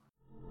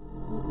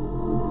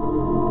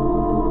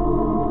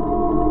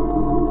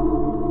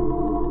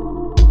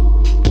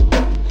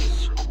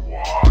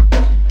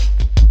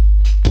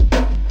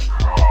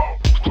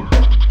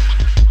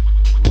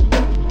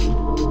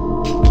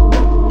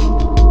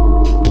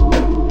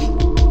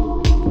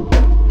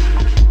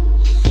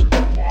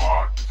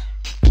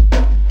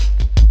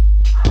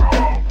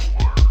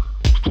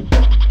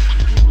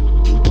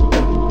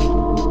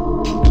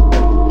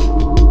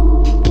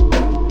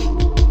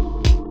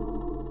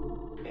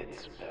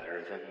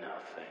than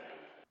nothing.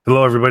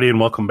 Hello, everybody, and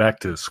welcome back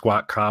to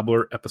Squat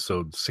Cobbler,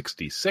 episode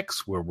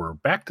 66, where we're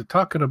back to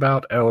talking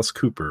about Alice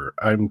Cooper.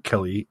 I'm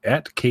Kelly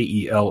at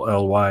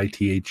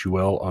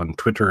KELLYTHUL on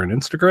Twitter and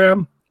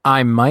Instagram.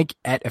 I'm Mike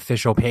at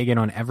Official Pagan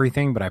on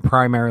everything, but I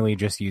primarily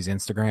just use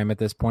Instagram at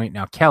this point.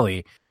 Now,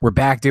 Kelly, we're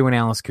back doing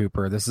Alice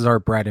Cooper. This is our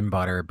bread and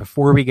butter.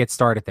 Before we get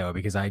started, though,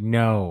 because I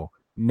know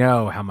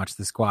how much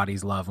the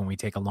squatties love when we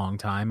take a long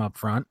time up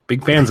front.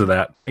 Big fans of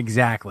that.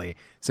 Exactly.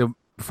 So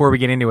before we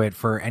get into it,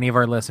 for any of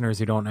our listeners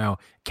who don't know,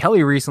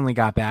 Kelly recently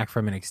got back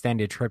from an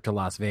extended trip to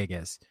Las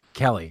Vegas.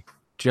 Kelly,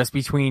 just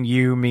between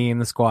you, me, and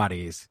the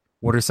squatties,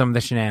 what are some of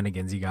the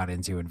shenanigans you got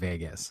into in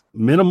Vegas?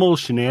 Minimal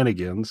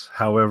shenanigans.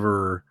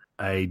 However,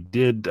 I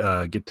did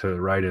get to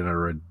ride in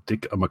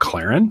a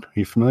McLaren. Are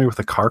you familiar with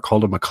a car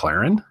called a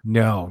McLaren?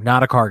 No,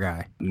 not a car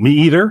guy. Me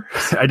either.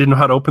 I didn't know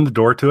how to open the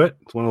door to it.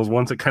 It's one of those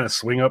ones that kind of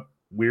swing up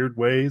weird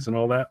ways and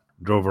all that.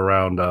 Drove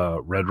around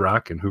Red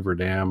Rock and Hoover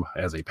Dam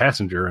as a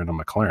passenger in a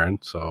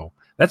McLaren. So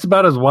that's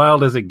about as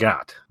wild as it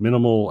got.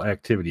 Minimal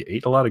activity.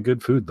 Ate a lot of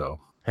good food, though.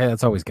 Hey,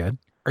 that's always good.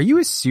 Are you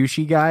a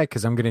sushi guy?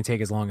 Because I'm going to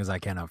take as long as I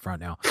can up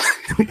front now.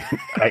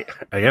 I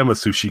am a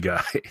sushi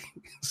guy.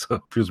 So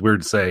it feels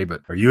weird to say,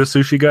 but are you a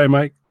sushi guy,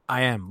 Mike?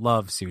 I am.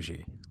 Love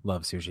sushi.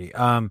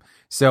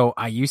 So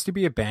I used to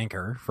be a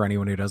banker, for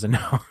anyone who doesn't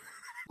know.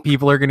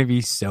 People are going to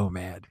be so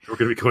mad. We're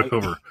going to be going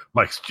over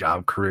Mike's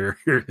job career,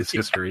 his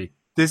history.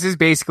 This is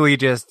basically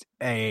just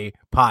a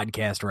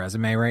podcast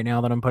resume right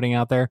now that I'm putting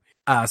out there.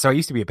 So I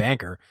used to be a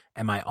banker,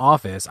 and my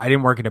office, I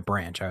didn't work at a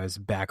branch. I was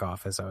back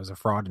office. I was a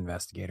fraud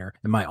investigator,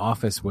 and my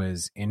office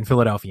was in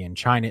Philadelphia, in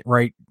China,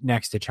 right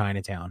next to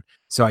Chinatown.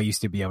 So I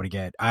used to be able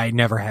to I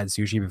never had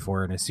sushi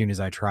before, and as soon as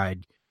I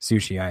tried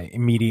sushi, I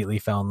immediately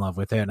fell in love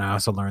with it. And I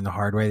also learned the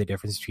hard way the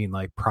difference between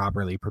like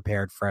properly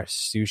prepared fresh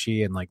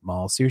sushi and like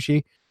mall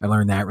sushi. I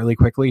learned that really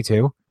quickly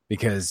too.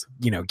 Because,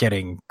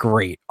 getting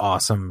great,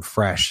 awesome,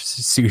 fresh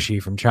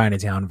sushi from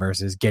Chinatown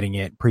versus getting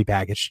it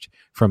prepackaged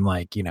from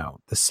the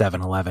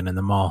 7-Eleven in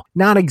the mall.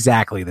 Not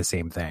exactly the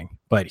same thing,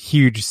 but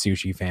huge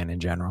sushi fan in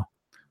general.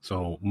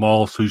 So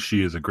Mall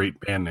Sushi is a great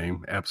band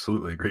name.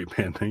 Absolutely a great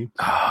band name.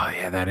 Oh,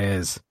 yeah, that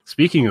is.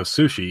 Speaking of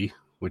sushi,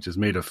 which is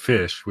made of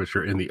fish, which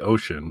are in the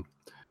ocean,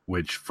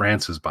 which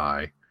France is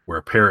by,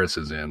 where Paris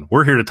is in,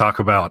 we're here to talk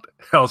about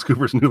Alice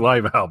Cooper's new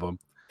live album.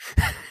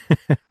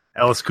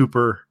 Alice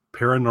Cooper,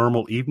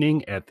 Paranormal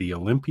Evening at the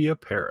Olympia,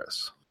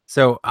 Paris.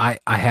 So I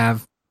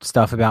have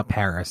stuff about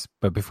Paris,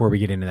 but before we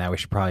get into that, we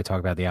should probably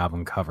talk about the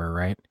album cover,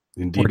 right?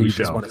 Indeed, or do you we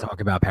just shall. Want to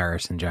talk about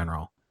Paris in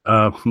general?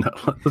 No,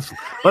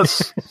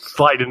 let's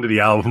slide into the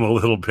album a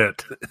little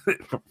bit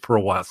for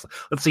a while.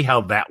 Let's see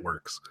how that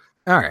works.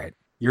 All right.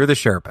 You're the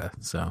Sherpa,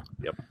 so.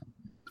 Yep.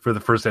 For the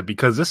first step,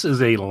 because this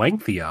is a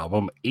lengthy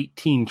album,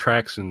 18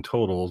 tracks in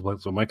total.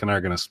 So Mike and I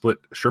are going to split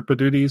Sherpa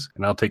duties,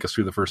 and I'll take us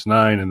through the first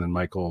 9, and then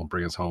Mike will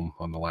bring us home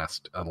on the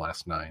last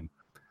 9.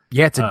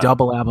 Yeah, it's a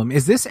double album.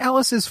 Is this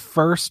Alice's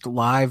first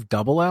live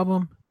double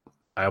album?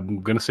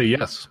 I'm going to say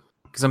yes.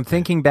 Because I'm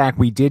thinking back,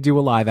 we did do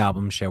a live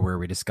album show where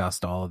we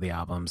discussed all of the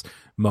albums,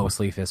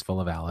 mostly Fistful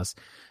of Alice.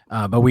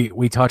 But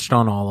we touched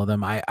on all of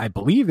them. I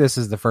believe this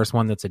is the first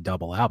one that's a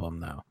double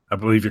album, though. I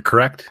believe you're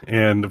correct.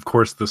 And, of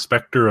course, the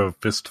specter of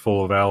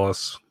Fistful of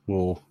Alice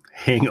will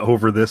hang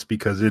over this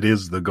because it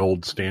is the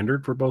gold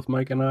standard for both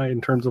Mike and I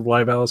in terms of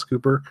live Alice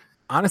Cooper.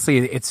 Honestly,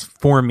 it's,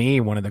 for me,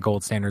 one of the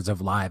gold standards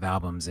of live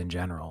albums in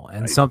general.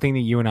 And something that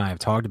you and I have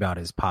talked about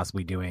is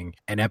possibly doing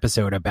an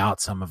episode about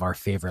some of our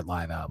favorite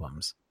live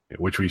albums.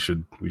 Which we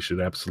should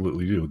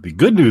absolutely do. The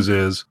good news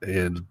is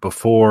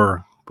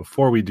before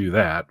we do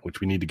that,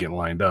 which we need to get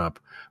lined up,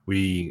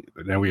 we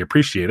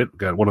appreciate it.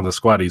 Got one of the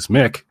squatties,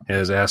 Mick,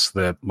 has asked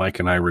that Mike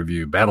and I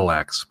review Battle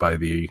Axe by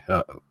the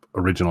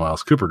original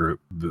Alice Cooper group,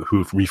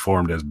 who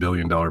reformed as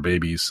Billion Dollar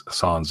Babies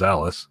Sans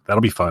Alice. That'll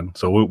be fun.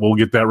 So we'll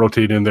get that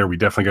rotated in there. We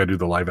definitely got to do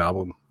the live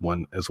album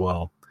one as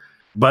well.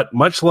 But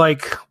much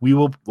like we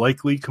will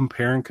likely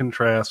compare and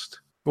contrast.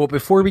 Well,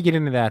 before we get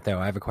into that, though,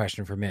 I have a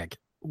question for Mick.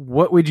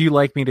 What would you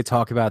like me to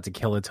talk about to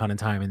kill a ton of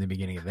time in the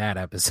beginning of that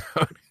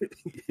episode?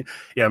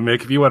 Yeah,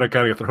 Mick, if you want to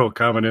kind of throw a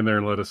comment in there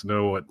and let us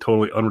know what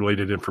totally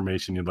unrelated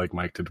information you'd like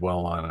Mike to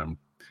dwell on,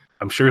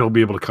 I'm sure he'll be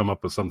able to come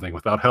up with something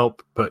without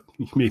help, but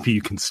maybe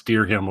you can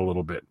steer him a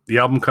little bit. The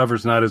album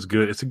cover's not as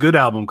good. It's a good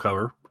album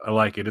cover. I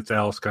like it. It's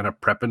Alice kind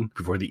of prepping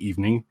before the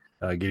evening,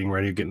 getting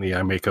ready, getting the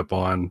eye makeup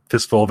on.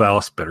 Fistful of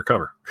Alice, better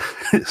cover.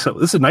 So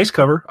this is a nice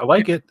cover. I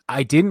like it.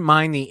 I didn't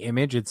mind the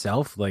image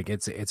itself. Like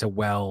it's a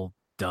well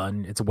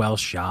done. It's a well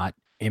shot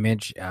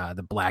image.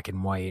 The black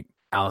and white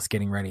Alice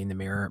getting ready in the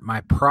mirror.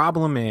 My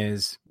problem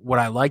is what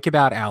I like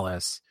about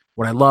Alice,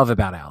 what I love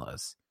about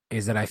Alice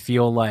is that I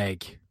feel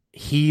like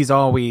he's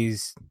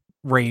always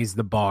raised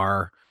the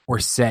bar or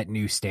set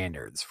new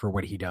standards for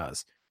what he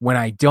does. When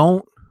I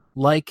don't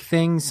like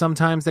things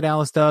sometimes that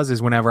Alice does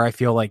is whenever I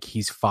feel like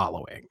he's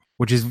following,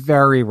 which is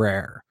very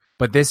rare.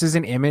 But this is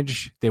an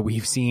image that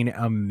we've seen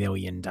a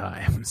million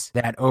times.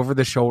 That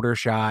over-the-shoulder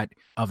shot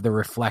of the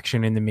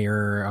reflection in the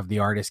mirror of the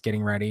artist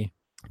getting ready.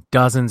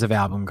 Dozens of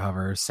album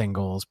covers,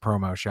 singles,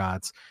 promo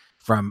shots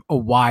from a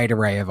wide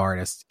array of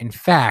artists. In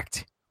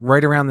fact,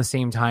 right around the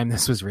same time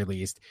this was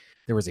released,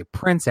 there was a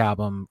Prince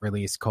album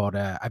released called,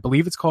 I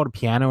believe it's called A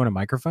Piano and a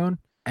Microphone.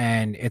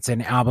 And it's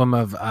an album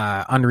of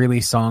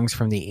unreleased songs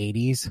from the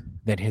 80s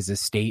that his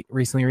estate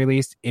recently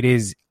released. It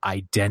is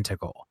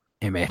identical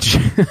image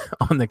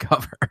on the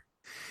cover.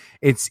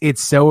 It's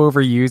so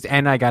overused,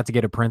 and I got to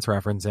get a Prince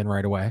reference in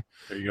right away.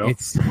 There you go.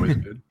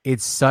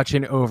 It's such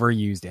an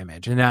overused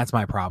image, and that's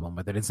my problem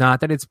with it. It's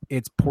not that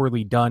it's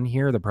poorly done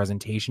here. The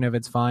presentation of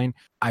it's fine.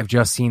 I've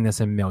just seen this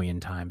a million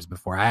times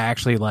before. I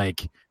actually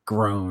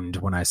groaned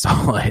when I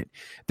saw it.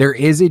 There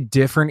is a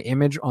different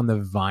image on the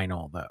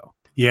vinyl though.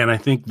 Yeah, and I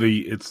think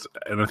it's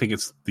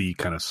the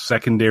kind of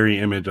secondary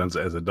image as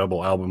a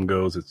double album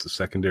goes. It's the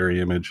secondary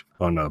image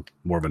on a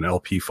more of an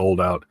LP fold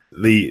out.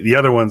 The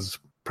other one's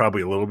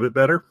probably a little bit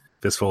better.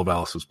 Fistful of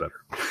Alice was better.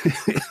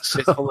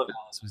 Fistful of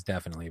Alice was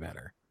definitely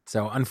better.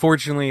 So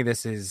unfortunately,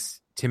 this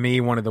is, to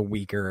me, one of the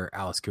weaker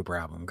Alice Cooper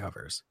album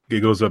covers. It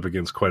goes up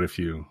against quite a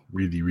few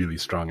really, really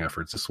strong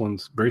efforts. This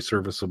one's very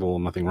serviceable,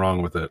 nothing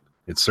wrong with it.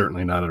 It's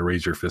certainly not a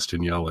raise your fist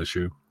and yell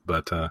issue,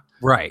 but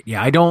right.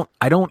 Yeah, I don't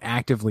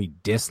actively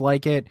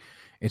dislike it.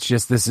 It's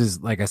just, this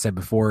is, like I said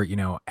before,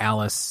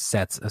 Alice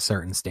sets a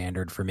certain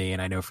standard for me,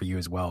 and I know for you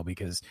as well,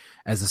 because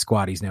as the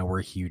Squatties know,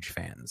 we're huge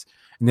fans.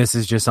 And this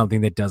is just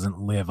something that doesn't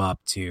live up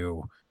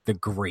to the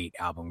great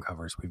album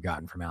covers we've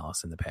gotten from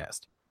Alice in the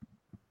past.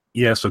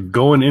 Yeah, so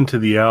going into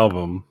the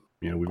album,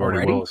 we've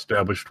already well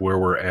established where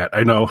we're at.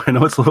 I know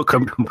it's a little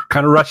kind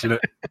of rushing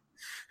it.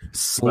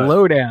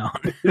 Slow down.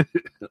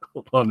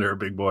 Hold on there,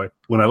 big boy.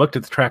 When I looked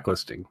at the track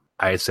listing,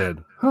 I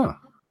said,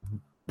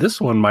 this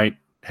one might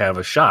have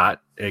a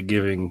shot at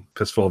giving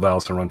Fistful of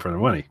Alice a run for their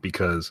money,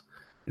 because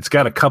it's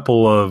got a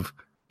couple of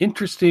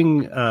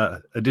interesting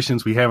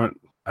additions we haven't,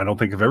 I don't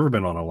think, have ever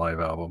been on a live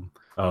album.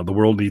 The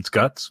World Needs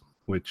Guts,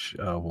 which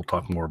we'll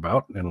talk more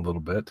about in a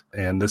little bit.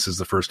 And this is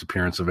the first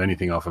appearance of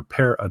anything off of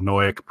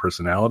Paranoid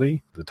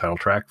Personality, the title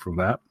track from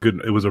that.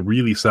 Good. It was a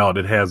really solid.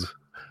 It has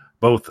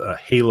both a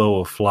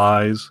Halo of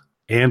Flies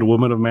and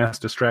Woman of Mass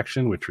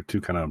Distraction, which are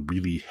two kind of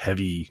really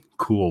heavy,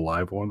 cool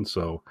live ones.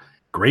 So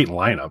great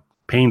lineup.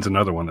 Pain's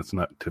another one that's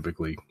not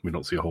typically, we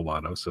don't see a whole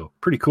lot of. So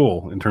pretty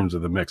cool in terms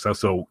of the mix.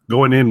 So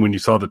going in, when you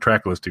saw the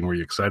track listing, were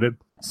you excited?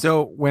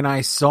 So when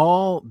I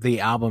saw the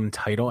album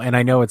title, and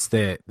I know it's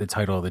the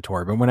title of the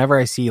tour, but whenever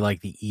I see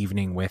the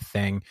Evening With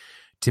thing,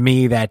 to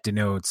me that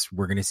denotes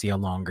we're going to see a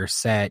longer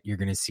set. You're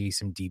going to see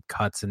some deep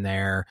cuts in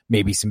there,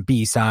 maybe some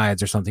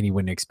B-sides or something you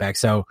wouldn't expect.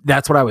 So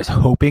that's what I was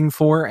hoping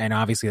for. And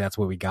obviously that's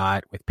what we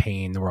got with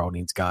Pain, The World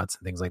Needs Guts,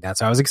 and things like that.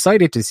 So I was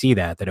excited to see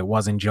that it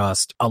wasn't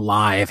just a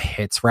live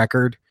hits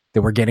record,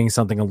 that we're getting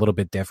something a little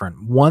bit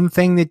different. One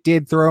thing that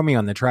did throw me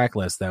on the track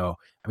list, though,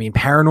 I mean,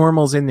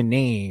 Paranormal's in the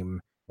name.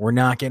 We're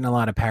not getting a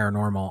lot of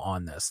Paranormal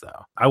on this,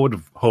 though. I would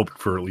have hoped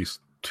for at least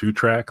 2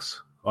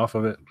 tracks off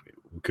of it,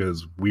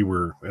 because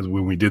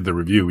when we did the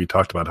review, we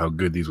talked about how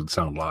good these would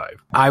sound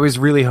live. I was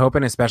really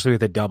hoping, especially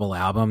with a double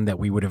album, that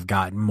we would have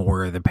gotten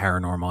more of the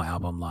Paranormal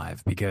album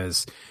live,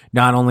 because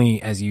not only,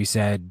 as you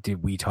said,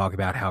 did we talk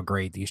about how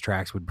great these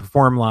tracks would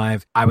perform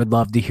live, I would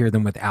love to hear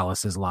them with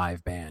Alice's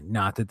live band.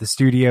 Not that the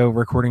studio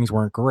recordings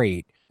weren't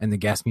great and the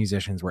guest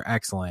musicians were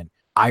excellent.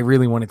 I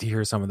really wanted to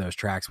hear some of those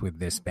tracks with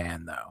this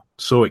band, though.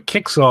 So it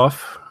kicks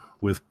off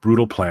with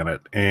Brutal Planet,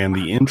 and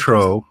the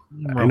intro,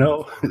 I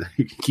know,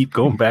 you keep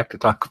going back to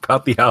talk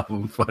about the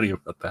album, funny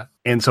about that.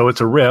 And so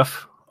it's a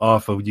riff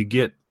off of, you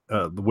get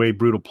the way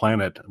Brutal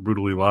Planet,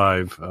 Brutally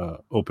Live,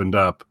 opened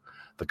up,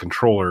 the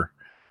controller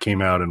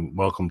came out and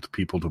welcomed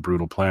people to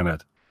Brutal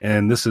Planet.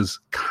 And this is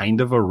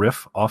kind of a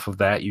riff off of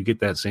that. You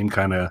get that same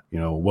kind of,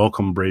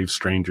 welcome brave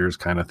strangers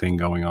kind of thing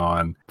going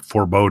on,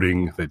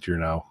 foreboding that you're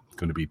now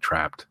going to be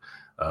trapped,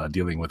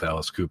 dealing with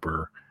Alice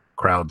Cooper,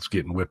 crowds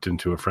getting whipped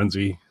into a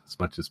frenzy, as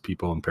much as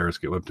people in Paris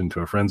get whipped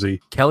into a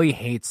frenzy. Kelly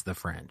hates the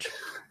French.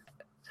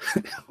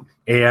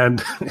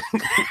 And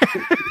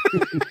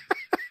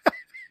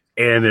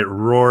and it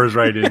roars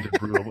right into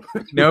Brutal.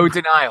 No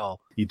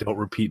denial. You don't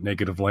repeat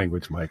negative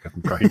language, Mike.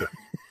 I'm trying to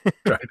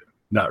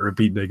not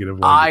repeat negative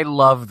language. I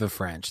love the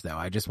French, though.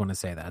 I just want to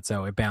say that.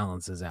 So it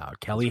balances out.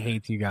 Kelly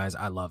hates you guys.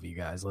 I love you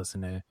guys.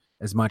 Listen to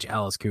as much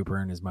Alice Cooper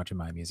and as much of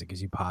my music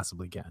as you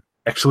possibly can.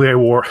 Actually, I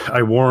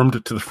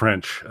warmed to the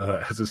French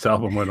as this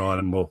album went on,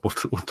 and we'll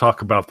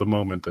talk about the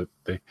moment that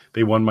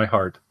they won my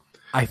heart.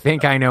 I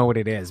think I know what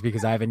it is,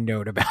 because I have a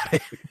note about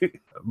it.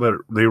 But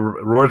they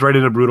roared right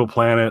into Brutal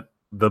Planet.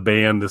 The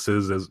band, this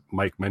is, as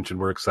Mike mentioned,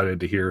 we're excited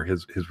to hear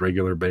his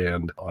regular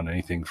band on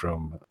anything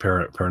from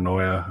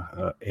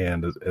Paranoia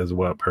and as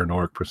well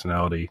Paranoid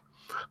Personality.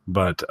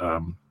 But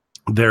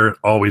they're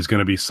always going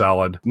to be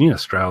solid. Nina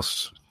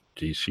Strauss,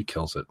 geez, she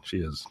kills it. She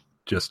is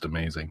just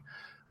amazing.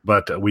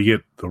 But we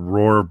get the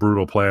roar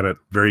Brutal Planet,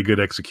 very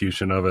good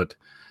execution of it.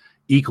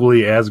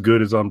 Equally as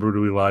good as on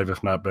Brutally Live,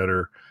 if not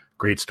better.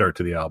 Great start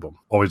to the album.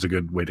 Always a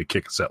good way to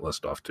kick a set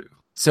list off, too.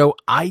 So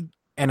I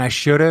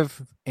should have,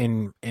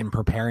 in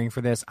preparing for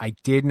this, I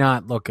did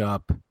not look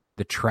up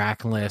the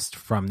track list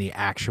from the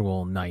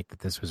actual night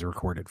that this was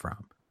recorded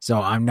from. So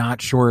I'm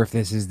not sure if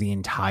this is the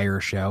entire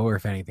show or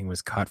if anything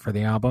was cut for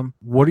the album.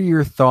 What are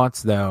your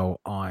thoughts, though,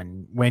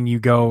 on when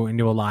you go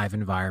into a live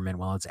environment,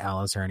 while it's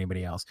Alice or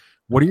anybody else?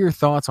 What are your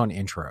thoughts on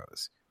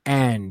intros?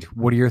 And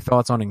what are your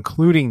thoughts on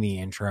including the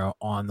intro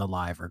on the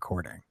live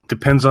recording?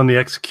 Depends on the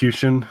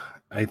execution.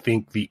 I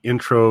think the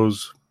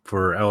intros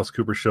for Alice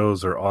Cooper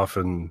shows are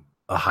often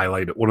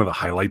one of the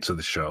highlights of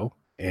the show,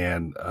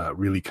 and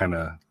really kind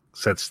of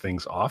sets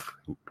things off,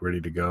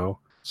 ready to go.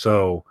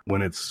 So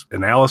when it's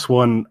an Alice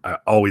one, I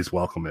always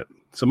welcome it.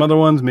 Some other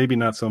ones, maybe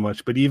not so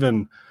much, but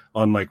even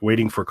on like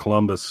Waiting for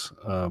Columbus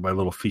by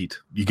Little Feat,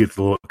 you get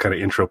the little kind of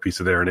intro piece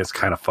of there, and it's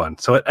kind of fun.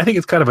 So I think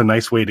it's kind of a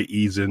nice way to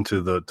ease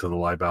into the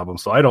live album.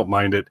 So I don't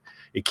mind it.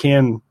 It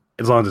can,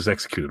 as long as it's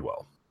executed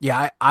well.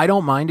 Yeah, I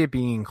don't mind it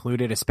being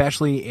included,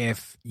 especially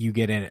if you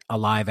get a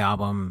live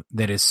album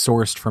that is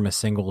sourced from a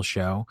single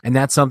show. And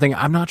that's something,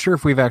 I'm not sure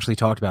if we've actually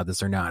talked about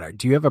this or not.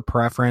 Do you have a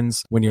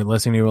preference when you're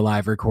listening to a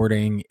live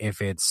recording if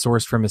it's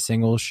sourced from a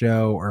single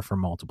show or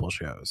from multiple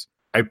shows?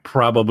 I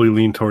probably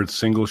lean towards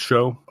single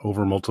show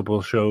over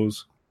multiple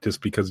shows,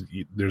 just because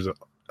there's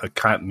a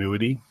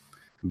continuity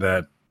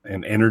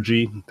and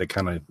energy that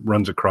kind of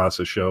runs across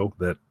a show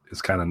that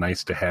is kind of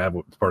nice to have.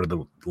 It's part of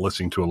the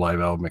listening to a live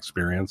album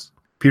experience.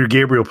 Peter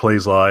Gabriel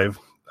Plays Live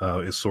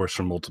is sourced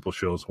from multiple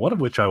shows, one of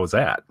which I was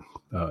at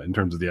in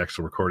terms of the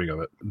actual recording of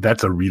it.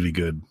 That's a really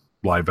good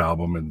live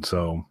album. And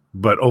so,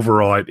 but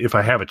overall, if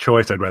I have a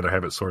choice, I'd rather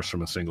have it sourced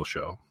from a single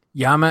show.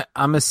 Yeah,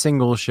 I'm a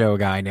single show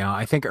guy now.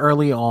 I think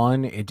early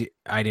on,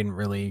 I didn't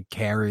really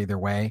care either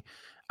way.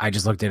 I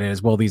just looked at it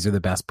as, well, these are the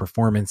best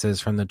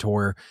performances from the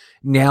tour.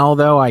 Now,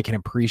 though, I can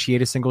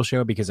appreciate a single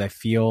show because I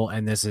feel,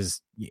 and this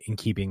is in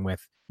keeping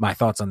with my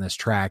thoughts on this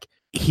track,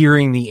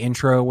 hearing the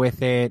intro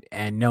with it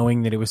and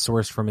knowing that it was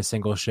sourced from a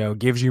single show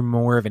gives you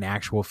more of an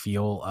actual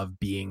feel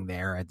of being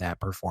there at that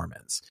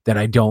performance that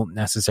I don't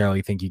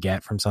necessarily think you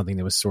get from something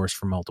that was sourced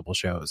from multiple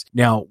shows.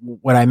 Now,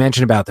 what I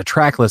mentioned about the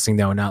track listing,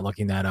 though, not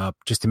looking that up,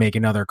 just to make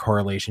another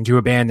correlation to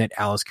a band that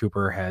Alice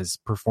Cooper has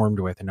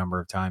performed with a number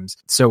of times.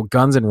 So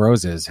Guns N'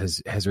 Roses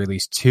has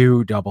released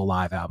 2 double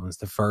live albums.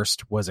 The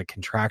first was a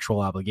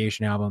Contractual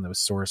Obligation album that was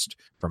sourced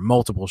from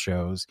multiple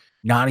shows.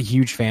 Not a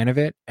huge fan of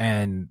it.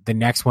 And the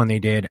next one they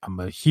did, I'm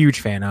a huge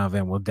fan of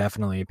and will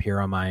definitely appear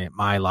on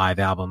my live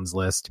albums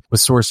list,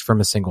 was sourced from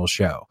a single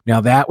show.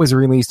 Now that was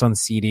released on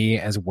CD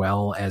as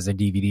well as a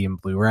DVD and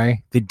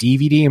Blu-ray. The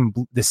DVD and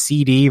the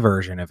CD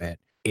version of it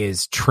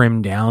is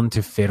trimmed down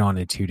to fit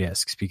onto 2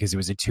 discs because it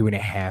was a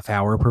 2.5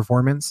 hour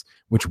performance,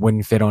 which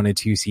wouldn't fit on a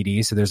 2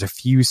 CD. So there's a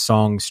few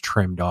songs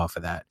trimmed off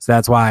of that. So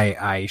that's why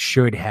I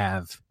should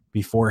have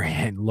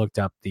beforehand looked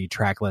up the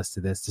track list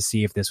of this to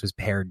see if this was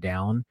pared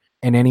down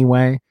in any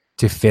way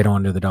to fit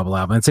onto the double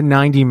album. It's a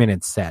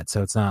 90-minute set,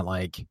 so it's not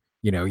like,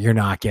 you're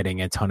not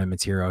getting a ton of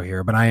material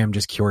here, but I am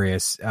just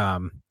curious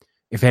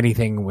if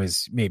anything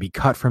was maybe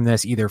cut from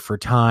this either for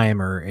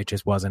time or it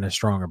just wasn't a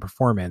stronger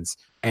performance.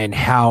 And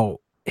how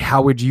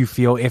would you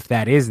feel if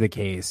that is the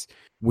case?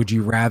 Would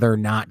you rather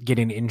not get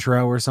an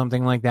intro or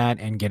something like that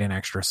and get an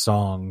extra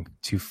song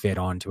to fit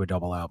onto a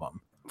double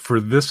album? For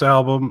this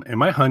album, and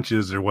my hunch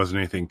is there wasn't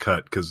anything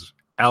cut because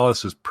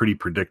Alice is pretty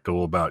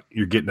predictable about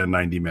you're getting a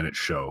 90-minute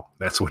show.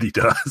 That's what he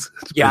does.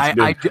 Yeah,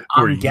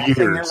 I'm guessing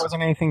there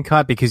wasn't anything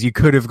cut because you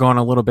could have gone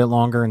a little bit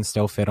longer and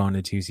still fit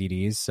onto 2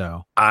 CDs.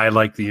 So I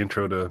like the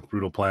intro to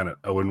Brutal Planet.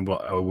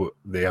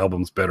 The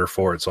album's better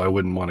for it, so I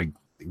wouldn't want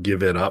to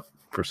give it up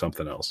for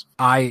something else.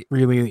 I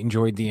really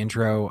enjoyed the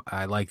intro.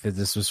 I like that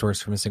this was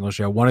sourced from a single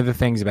show. One of the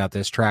things about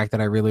this track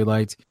that I really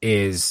liked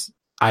is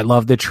I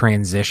love the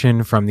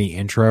transition from the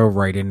intro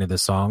right into the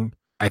song.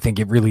 I think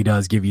it really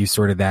does give you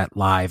sort of that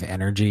live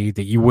energy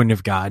that you wouldn't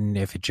have gotten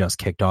if it just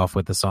kicked off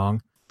with the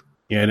song.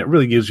 Yeah, and it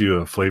really gives you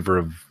a flavor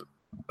of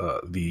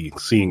the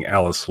seeing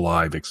Alice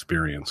live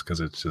experience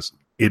because it's just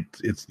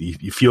it's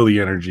you feel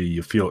the energy,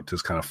 you feel it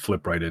just kind of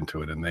flip right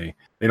into it, and they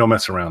don't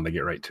mess around, they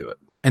get right to it.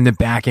 And the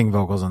backing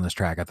vocals on this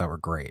track I thought were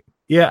great.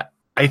 Yeah,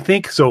 I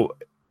think so.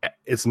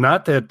 It's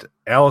not that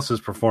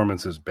Alice's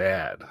performance is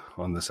bad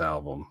on this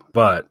album,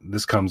 but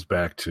this comes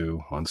back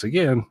to, once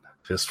again,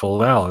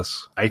 Fistful of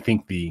Alice. I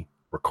think the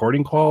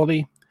recording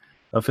quality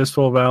of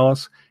Fistful of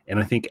Alice, and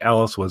I think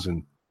Alice was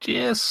in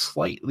just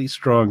slightly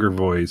stronger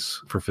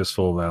voice for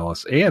Fistful of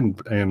Alice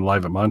and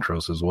live at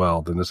Montrose as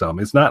well than this album.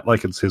 It's not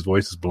like his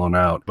voice is blown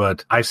out,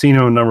 but I've seen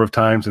him a number of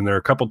times, and there are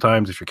a couple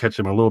times if you catch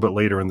him a little bit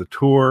later in the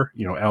tour,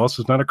 Alice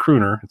is not a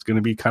crooner. It's going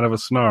to be kind of a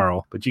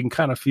snarl, but you can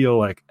kind of feel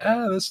like,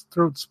 this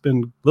throat's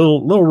been a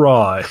little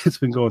raw. It's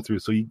been going through.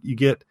 So you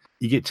get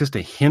just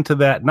a hint of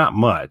that, not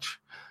much.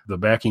 The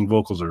backing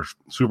vocals are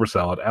super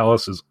solid.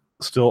 Alice is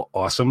still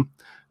awesome.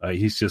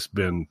 He's just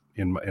been,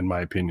 in my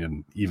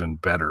opinion, even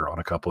better on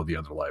a couple of the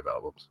other live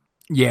albums.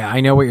 Yeah,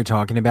 I know what you're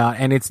talking about.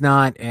 And it's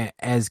not,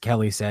 as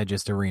Kelly said,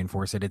 just to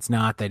reinforce it, it's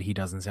not that he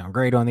doesn't sound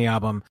great on the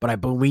album, but I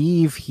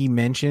believe he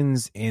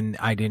mentions should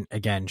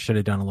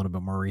have done a little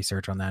bit more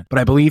research on that, but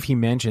I believe he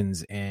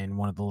mentions in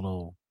one of the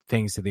little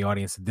things to the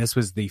audience that this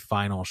was the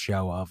final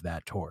show of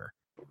that tour.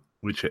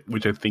 Which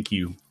I think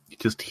you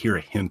just hear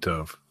a hint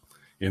of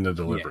in the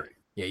delivery.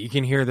 Yeah, you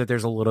can hear that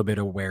there's a little bit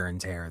of wear and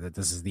tear, that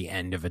this is the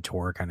end of a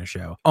tour kind of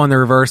show. On the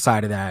reverse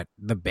side of that,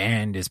 the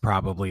band is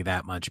probably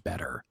that much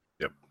better.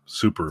 Yep.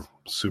 Super,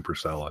 super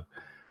solid.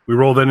 We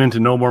roll then into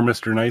No More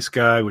Mr. Nice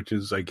Guy, which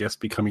is, I guess,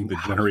 becoming the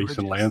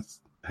generation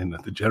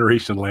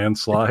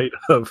landslide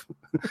of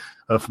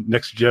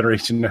next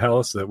generation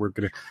Alice, that we're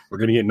gonna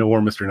get No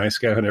More Mr. Nice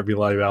Guy on every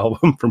live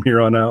album from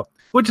here on out,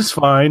 which is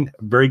fine.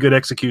 Very good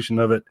execution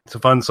of it. It's a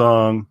fun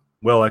song,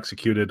 well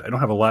executed. I don't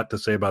have a lot to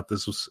say about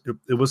this.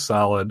 It was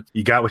solid.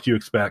 You got what you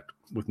expect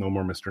with No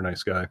More Mr.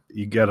 Nice Guy.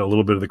 You got a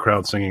little bit of the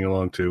crowd singing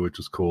along too, which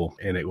was cool,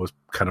 and it was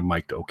kind of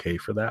mic'd okay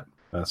for that.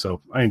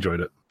 So I enjoyed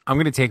it. I'm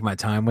going to take my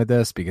time with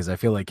this because I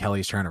feel like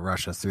Kelly's trying to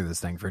rush us through this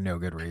thing for no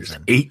good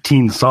reason. There's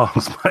 18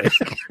 songs, Mike.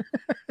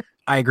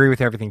 I agree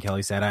with everything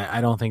Kelly said. I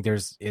don't think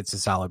it's a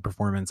solid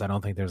performance. I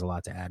don't think there's a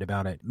lot to add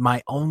about it.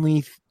 My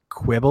only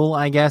quibble,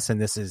 I guess, and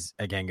this is,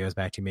 again, goes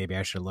back to maybe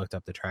I should have looked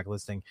up the track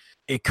listing.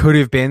 It could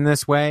have been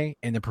this way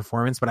in the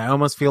performance, but I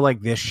almost feel like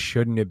this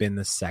shouldn't have been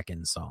the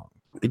second song.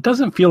 It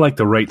doesn't feel like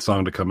the right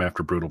song to come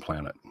after Brutal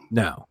Planet.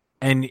 No.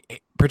 And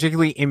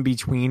particularly in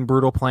between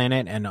Brutal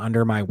Planet and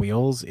Under My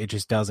Wheels, it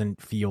just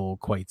doesn't feel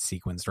quite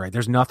sequenced right.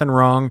 There's nothing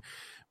wrong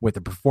with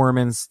the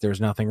performance. There's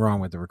nothing wrong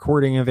with the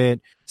recording of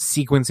it.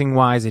 Sequencing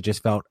wise, it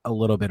just felt a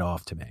little bit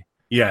off to me.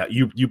 Yeah,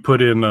 you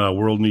put in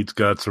World Needs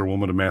Guts or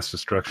Woman of Mass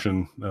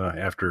Destruction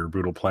after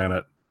Brutal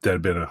Planet.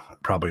 That'd been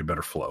probably a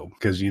better flow,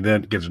 because you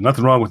then there's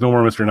nothing wrong with No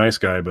More Mr. Nice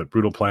Guy, but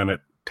Brutal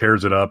Planet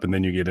tears it up, and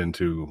then you get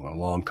into a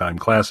long-time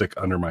classic,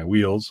 Under My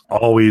Wheels.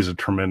 Always a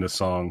tremendous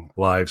song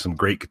live. Some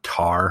great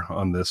guitar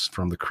on this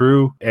from the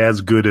crew.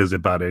 As good as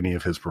about any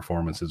of his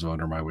performances of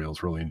Under My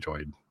Wheels. Really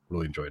enjoyed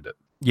it.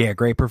 Yeah,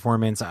 great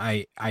performance.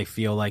 I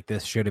feel like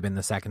this should have been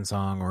the second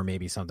song, or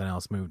maybe something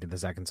else moved to the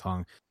second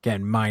song.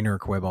 Again, minor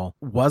quibble.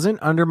 Wasn't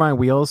Under My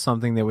Wheels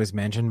something that was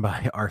mentioned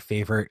by our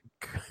favorite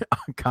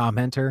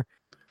commenter?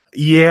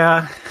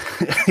 Yeah,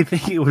 I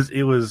think it was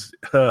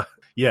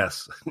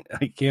yes.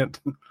 I can't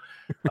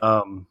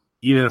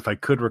even if I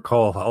could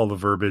recall all the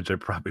verbiage, I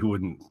probably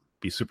wouldn't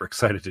be super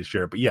excited to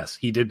share it. But yes,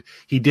 he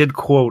did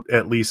quote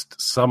at least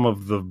some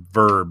of the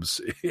verbs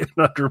in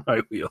Under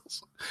My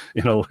Wheels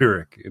in a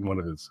lyric in one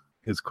of his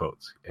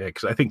quotes.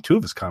 Because I think two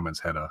of his comments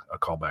had a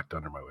callback to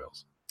Under My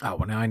Wheels. Oh,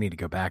 well, now I need to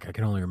go back. I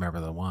can only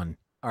remember the one.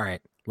 All right,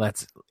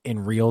 let's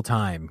in real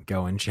time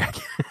go and check.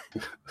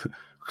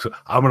 So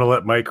I'm going to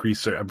let Mike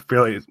research. I'm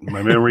feeling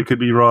my memory could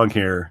be wrong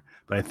here,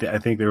 but I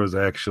think there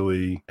are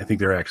actually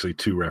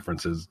two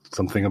references.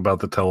 Something about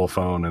the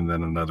telephone and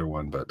then another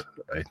one. But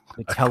the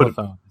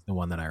telephone is the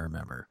one that I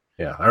remember.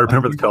 Yeah, I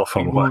remember the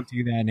telephone one. We won't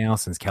do that now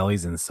since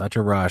Kelly's in such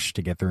a rush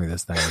to get through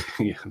this thing.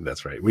 Yeah,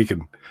 that's right. We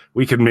can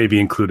maybe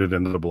include it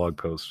into the blog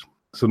post.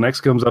 So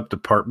next comes up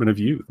Department of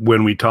Youth.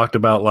 When we talked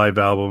about live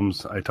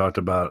albums, I talked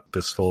about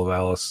Fistful of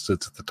Alice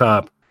sits at the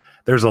top.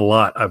 There's a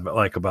lot I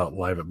like about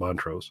Live at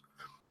Montrose.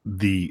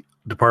 The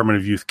Department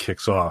of Youth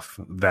kicks off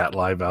that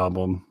live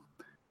album,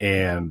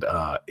 and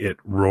it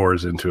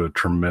roars into a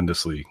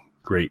tremendously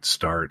great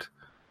start.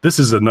 This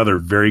is another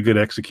very good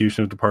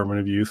execution of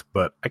Department of Youth,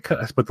 but I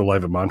put the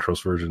Live at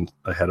Montrose version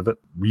ahead of it.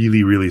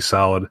 Really, really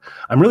solid.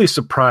 I'm really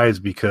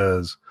surprised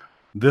because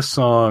this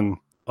song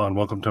on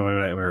Welcome to My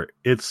Nightmare,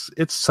 it's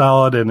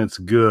solid and it's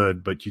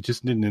good, but you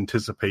just didn't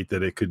anticipate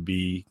that it could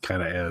be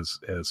kind of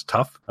as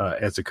tough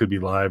as it could be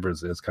live, or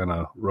as kind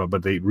of rough.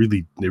 But they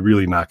really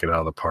knock it out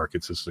of the park.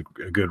 It's just a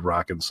good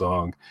rocking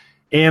song.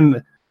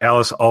 And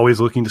Alice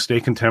always looking to stay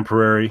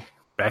contemporary.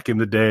 Back in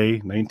the day,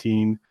 in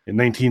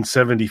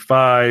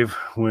 1975,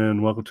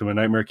 when Welcome to My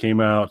Nightmare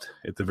came out,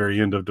 at the very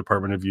end of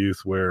Department of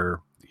Youth, where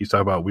he's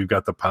talking about "We've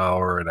Got the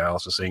Power," and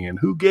Alice is singing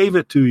 "Who Gave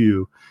It to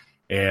You?"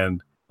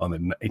 And on the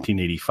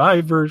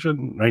 1975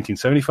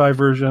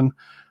 version,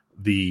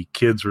 the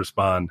kids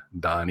respond,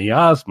 Donny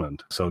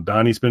Osmond. So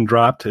Donnie's been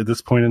dropped at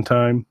this point in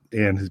time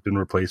and has been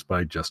replaced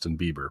by Justin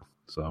Bieber.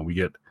 So we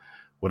get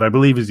what I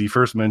believe is the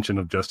first mention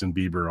of Justin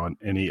Bieber on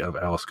any of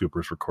Alice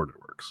Cooper's recorded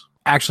works.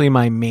 Actually,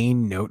 my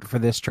main note for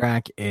this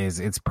track is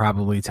it's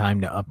probably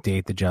time to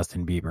update the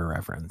Justin Bieber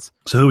reference.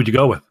 So who would you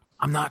go with?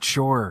 I'm not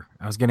sure.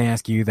 I was going to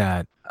ask you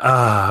that.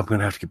 I'm going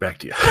to have to get back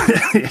to you.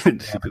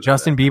 But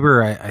Justin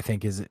Bieber, I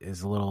think, is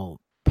a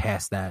little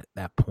past that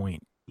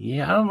point.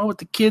 Yeah, I don't know what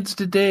the kids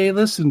today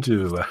listen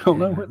to. I don't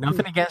know.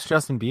 Nothing against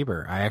Justin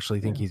Bieber. I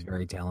actually think he's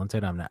very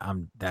talented.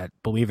 I'm that,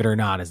 believe it or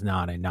not, is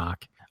not a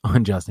knock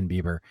on Justin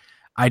Bieber.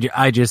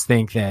 I just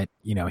think that,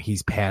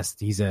 he's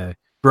a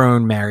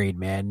grown married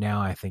man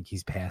now. I think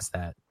he's past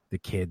that the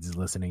kids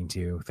listening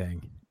to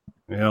thing.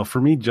 For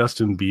me,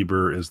 Justin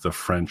Bieber is the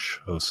French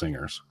of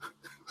singers.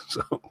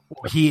 So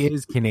he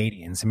is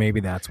Canadian, so maybe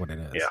that's what it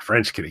is. Yeah,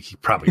 French Canadian. He's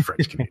probably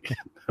French Canadian.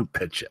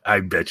 I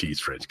bet you he's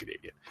French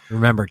Canadian.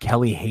 Remember,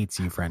 Kelly hates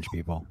you French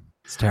people.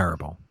 It's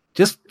terrible.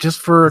 Just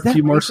for a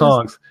few more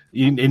songs,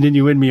 and then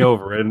you win me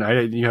over,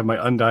 and you have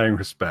my undying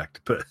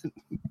respect. But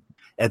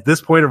at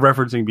this point of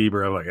referencing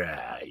Bieber, I'm like,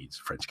 he's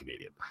French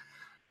Canadian.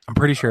 I'm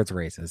pretty sure it's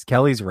racist.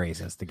 Kelly's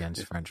racist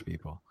against French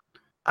people.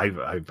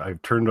 I've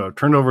turned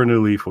over a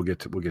new leaf. We'll get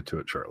to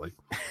it shortly.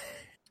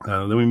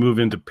 Then we move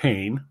into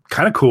Pain.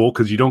 Kind of cool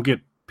because you don't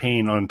get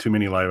Pain on too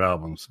many live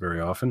albums very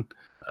often.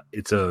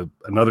 It's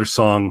another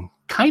song,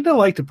 kind of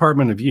like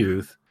Department of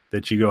Youth,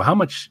 that you go, how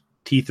much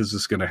teeth is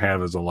this going to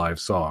have as a live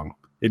song?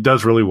 It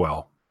does really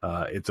well.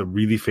 It's a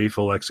really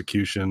faithful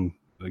execution.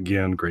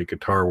 Again, great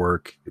guitar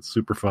work. It's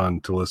super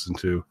fun to listen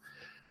to.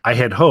 I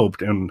had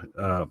hoped, and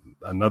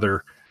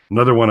another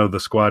one of the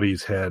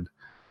squaddies had,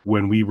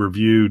 when we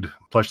reviewed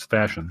Flush the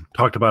Fashion,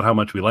 talked about how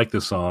much we like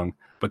this song,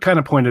 but kind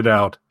of pointed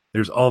out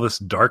there's all this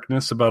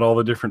darkness about all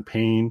the different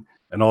pain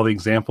and all the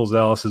examples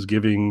Alice is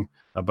giving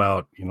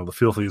about, the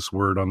filthiest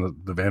word on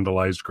the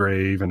vandalized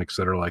grave and et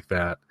cetera like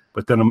that.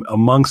 But then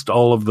amongst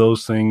all of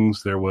those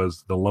things, there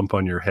was the lump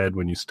on your head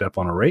when you step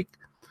on a rake,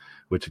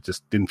 which it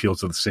just didn't feel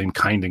to the same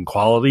kind and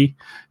quality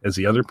as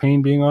the other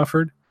pain being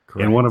offered.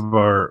 Correct. And one of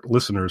our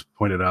listeners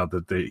pointed out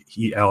that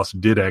Alice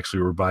did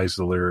actually revise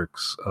the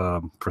lyrics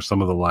for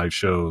some of the live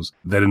shows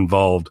that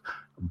involved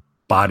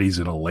bodies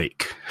in a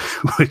lake,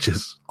 which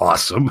is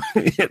awesome.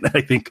 And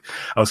I think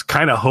I was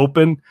kind of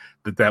hoping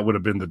that would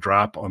have been the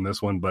drop on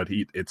this one, but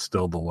it's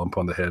still the lump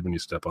on the head when you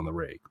step on the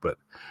rake. But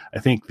I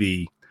think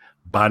the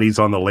bodies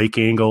on the lake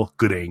angle,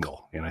 good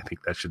angle. And I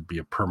think that should be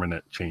a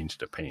permanent change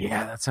to pain.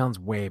 Yeah, that sounds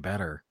way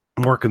better.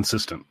 More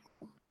consistent.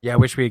 Yeah, I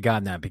wish we had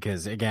gotten that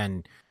because,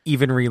 again,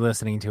 even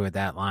re-listening to it,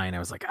 that line, I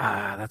was like,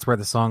 that's where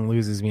the song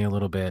loses me a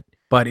little bit.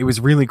 But it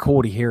was really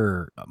cool to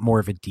hear more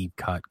of a deep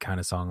cut kind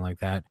of song like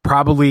that.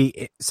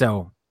 Probably,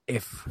 so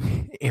if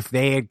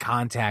they had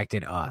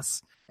contacted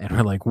us and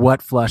were like,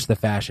 what Flush the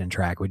Fashion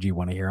track would you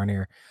want to hear on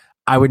here?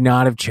 I would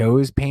not have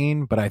chose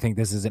Pain, but I think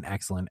this is an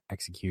excellent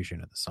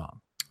execution of the song.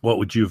 What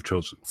would you have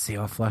chosen? See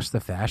how Flush the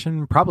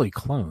Fashion? Probably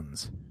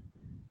Clones.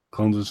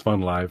 Clones is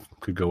fun live.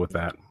 Could go with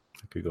that.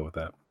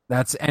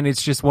 And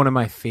it's just one of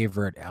my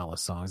favorite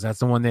Alice songs. That's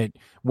the one that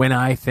when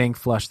I think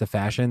Flush the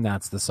Fashion,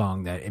 that's the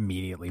song that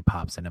immediately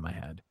pops into my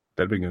head.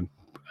 That'd be good.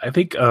 I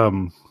think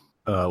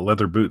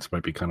Leather Boots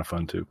might be kind of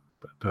fun too.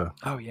 But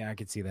oh yeah, I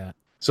could see that.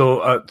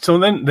 So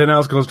then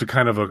Alice goes to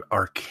kind of an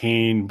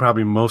arcane,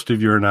 probably most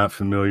of you are not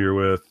familiar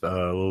with,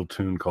 a little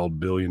tune called $1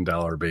 Billion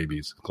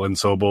Babies. Glenn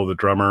Sobel, the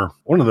drummer,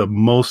 one of the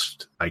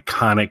most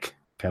iconic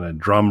kind of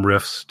drum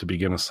riffs to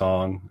begin a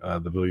song,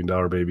 the $1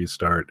 Billion Babies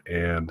start,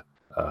 and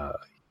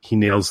he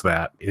nails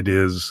that. It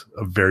is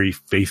a very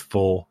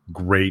faithful,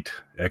 great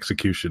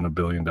execution of $1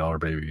 Billion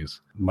Babies,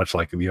 much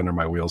like the Under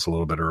My Wheels a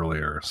little bit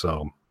earlier.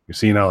 So you're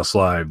seeing Alice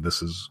live.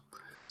 This is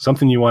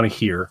something you want to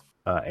hear,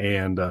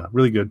 and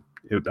really good.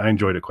 I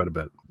enjoyed it quite a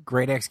bit.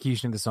 Great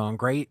execution of the song.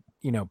 Great,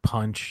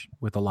 punch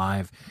with the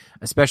live,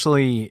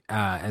 especially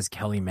as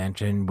Kelly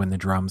mentioned, when the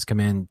drums come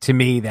in. To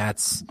me,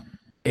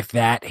 if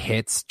that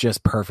hits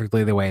just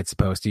perfectly the way it's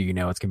supposed to, it's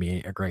going to be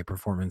a great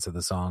performance of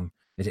the song.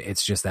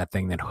 It's just that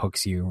thing that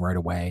hooks you right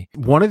away.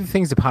 One of the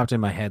things that popped in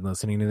my head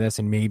listening to this,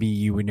 and maybe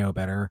you would know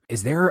better,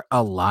 is there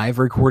a live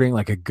recording,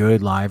 like a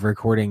good live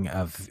recording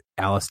of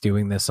Alice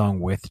doing this song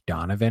with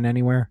Donovan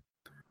anywhere?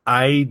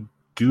 I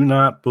do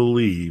not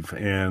believe,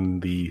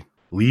 and the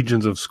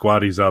legions of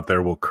squaddies out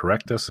there will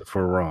correct us if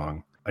we're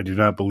wrong, I do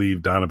not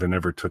believe Donovan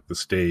ever took the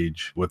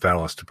stage with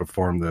Alice to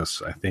perform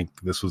this. I think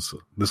this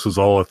was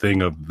all a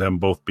thing of them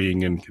both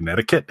being in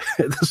Connecticut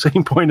at the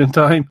same point in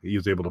time. He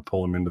was able to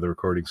pull him into the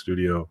recording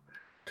studio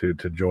to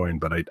join,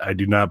 but I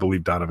do not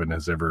believe Donovan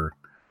has ever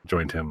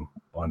joined him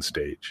on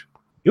stage.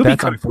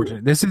 That's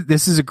unfortunate. Cool.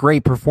 This is a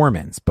great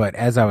performance, but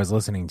as I was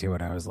listening to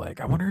it, I was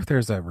like, I wonder if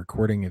there's a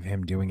recording of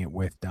him doing it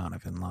with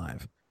Donovan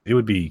live. It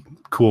would be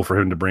cool for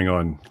him to bring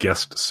on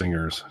guest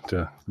singers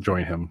to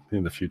join him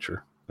in the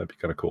future. That'd be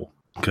kind of cool.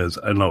 Because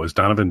I don't know, is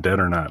Donovan dead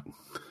or not?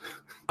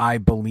 I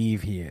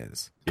believe he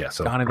is. Yeah,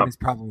 so Donovan is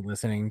probably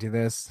listening to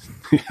this.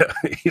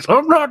 Yeah,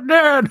 I'm not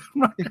dead.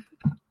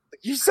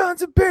 You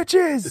sons of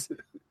bitches.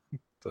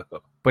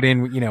 But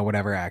in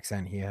whatever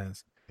accent he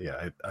has.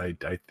 Yeah,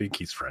 I think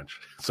he's French.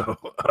 So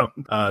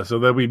so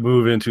then we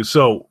move into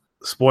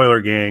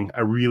spoiler gang,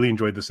 I really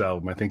enjoyed this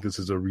album. I think this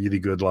is a really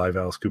good live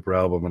Alice Cooper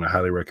album, and I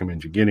highly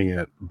recommend you getting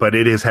it. But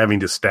it is having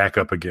to stack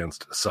up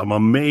against some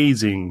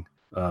amazing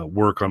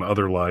work on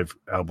other live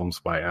albums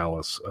by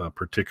Alice,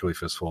 particularly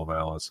Fistful of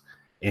Alice.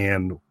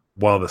 And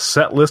while the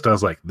set list, I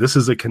was like, this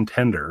is a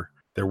contender.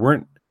 There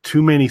weren't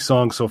too many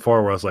songs so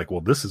far where I was like,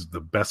 well, this is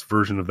the best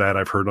version of that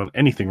I've heard on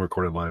anything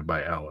recorded live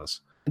by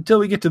Alice. Until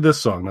we get to this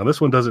song. Now,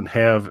 this one doesn't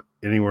have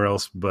anywhere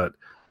else, but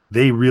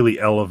they really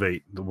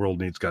elevate The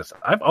World Needs Guts.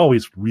 I've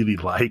always really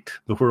liked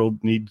The World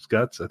Needs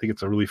Guts. I think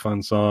it's a really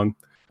fun song.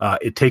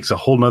 It takes a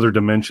whole nother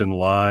dimension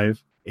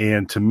live.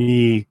 And to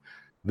me,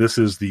 this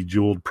is the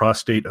jeweled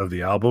prostate of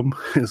the album,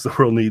 is The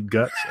World Needs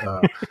Guts.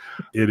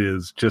 It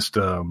is just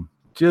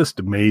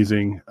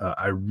amazing.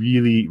 I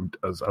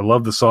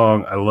love the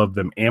song. I love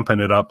them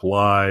amping it up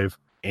live.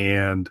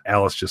 And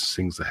Alice just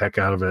sings the heck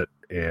out of it.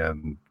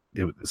 And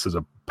this is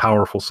a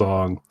powerful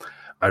song.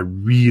 I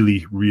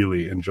really,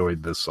 really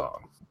enjoyed this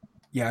song.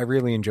 Yeah, I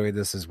really enjoyed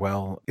this as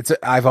well.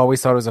 I've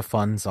always thought it was a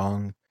fun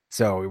song,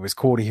 so it was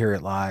cool to hear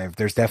it live.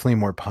 There's definitely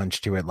more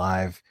punch to it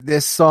live.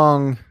 This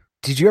song,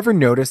 did you ever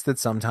notice that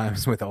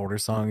sometimes with older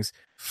songs,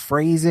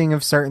 phrasing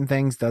of certain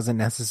things doesn't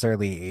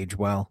necessarily age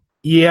well?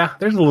 Yeah,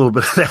 there's a little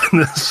bit of that in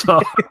this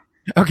song.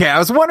 Okay, I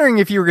was wondering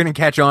if you were going to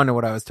catch on to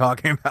what I was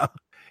talking about.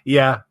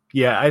 Yeah,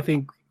 I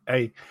think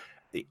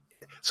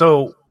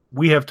so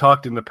we have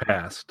talked in the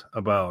past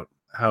about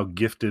how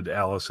gifted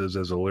Alice is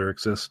as a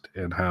lyricist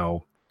and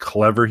how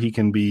clever he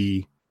can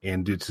be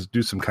and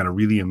do some kind of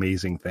really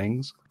amazing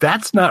things.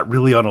 That's not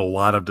really on a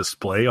lot of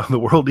display on the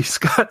World He's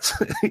Got.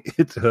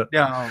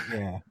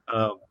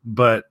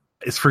 But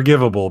it's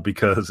forgivable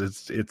because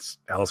it's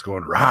Alice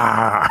going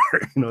rah,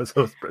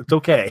 so it's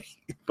okay.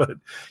 But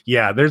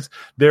yeah,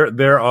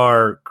 there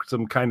are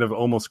some kind of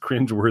almost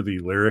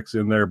cringeworthy lyrics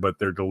in there, but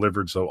they're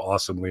delivered so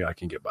awesomely I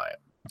can get by it.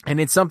 And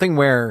it's something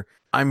where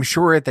I'm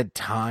sure at the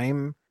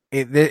time,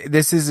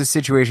 this is a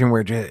situation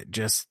where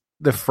just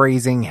the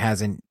phrasing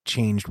hasn't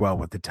changed well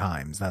with the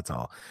times. That's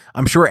all.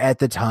 I'm sure at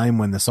the time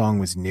when the song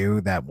was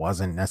new, that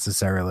wasn't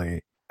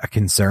necessarily a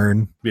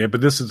concern. Yeah, but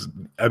this is,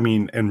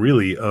 and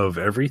really of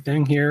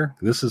everything here,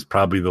 this is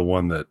probably the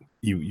one that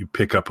you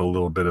pick up a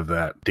little bit of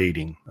that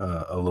dating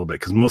a little bit,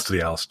 because most of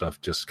the Alice stuff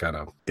just kind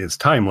of is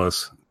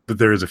timeless, but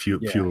there is a few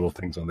little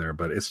things on there,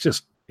 but it's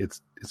just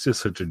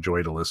such a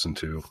joy to listen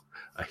to.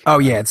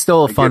 It's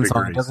still a fun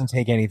song. It doesn't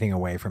take anything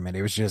away from it.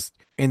 It was just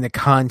in the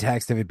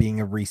context of it being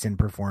a recent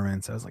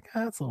performance, I was like,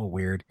 that's a little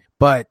weird.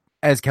 But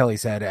as Kelly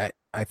said,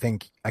 I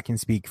think I can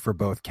speak for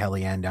both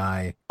Kelly and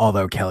I,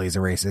 although Kelly's a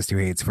racist who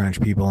hates French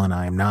people and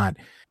I am not.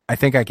 I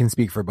think I can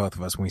speak for both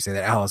of us when we say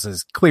that Alice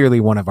is clearly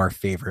one of our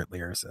favorite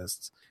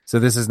lyricists. So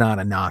this is not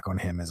a knock on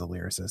him as a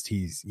lyricist.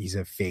 He's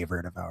a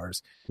favorite of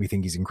ours. We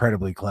think he's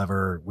incredibly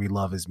clever. We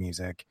love his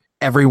music.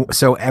 Every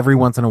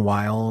once in a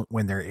while,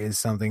 when there is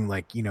something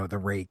like, the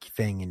rake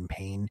thing in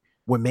Pain,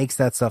 what makes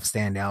that stuff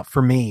stand out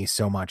for me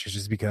so much is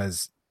just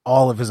because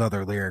all of his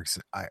other lyrics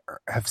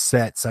have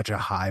set such a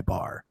high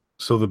bar.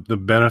 So the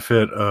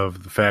benefit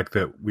of the fact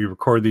that we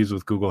record these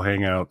with Google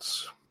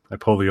Hangouts, I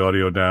pull the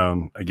audio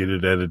down, I get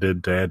it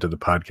edited to add to the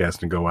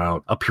podcast and go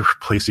out. I'll be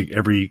replacing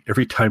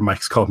every time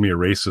Mike's called me a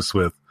racist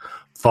with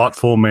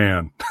thoughtful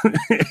man.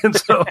 And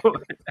so,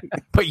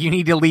 but you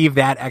need to leave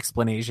that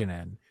explanation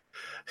in.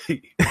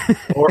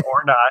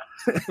 or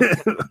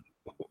not.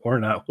 Or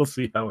not. We'll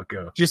see how it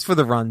goes. Just for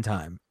the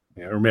runtime.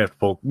 Yeah,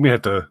 we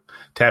have to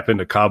tap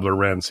into Cobbler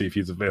Wren, see if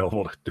he's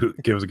available to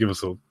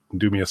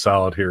do me a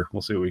solid here.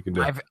 We'll see what we can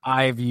do.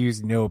 I've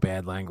used no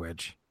bad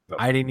language. No.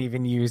 I didn't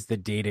even use the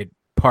dated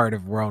part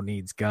of World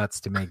Needs Guts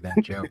to make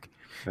that joke.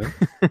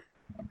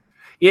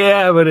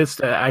 Yeah, but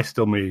I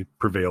still may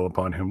prevail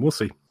upon him. We'll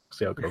see.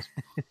 See how it goes.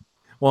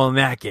 Well, in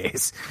that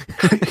case,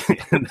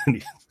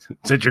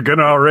 since you're going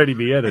to already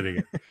be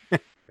editing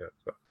it,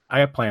 so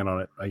I plan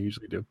on it. I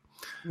usually do.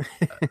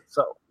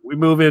 So we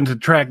move into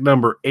track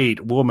number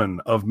 8, Woman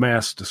of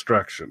Mass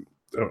Destruction.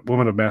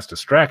 Woman of Mass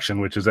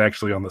Distraction, which is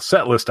actually on the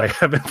set list I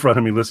have in front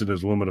of me listed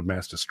as Woman of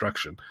Mass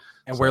Destruction.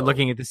 And we're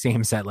looking at the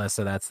same set list,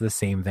 so that's the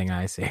same thing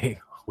I say.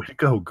 Way to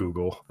go,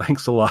 Google.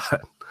 Thanks a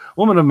lot.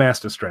 Woman of Mass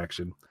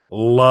Distraction.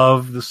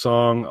 Love the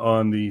song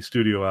on the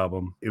studio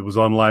album. It was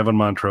on Live on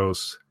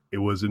Montrose. It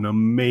was an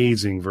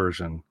amazing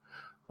version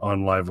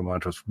on Live on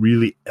Montrose.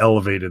 Really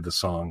elevated the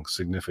song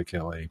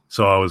significantly.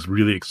 So I was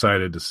really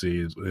excited to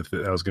see if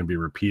that was going to be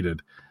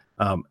repeated.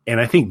 And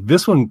I think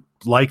this one,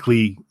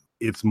 likely,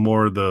 it's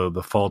more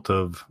the fault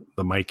of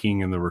the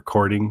miking and the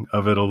recording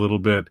of it a little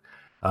bit.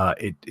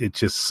 It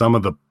just, some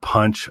of the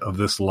punch of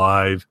this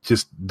live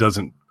just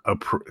doesn't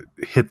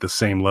hit the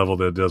same level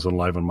that it does on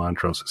Live on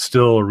Montrose.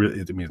 Still,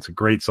 it's a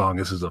great song.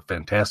 This is a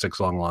fantastic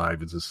song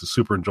live. It's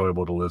super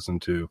enjoyable to listen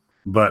to.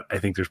 But I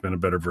think there's been a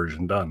better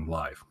version done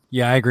live.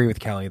 Yeah, I agree with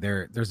Kelly.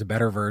 There's a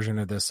better version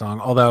of this song.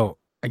 Although,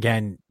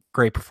 again,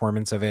 great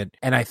performance of it.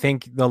 And I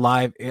think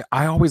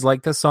I always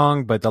like this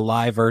song, but the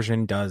live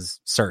version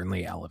does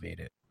certainly elevate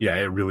it. Yeah,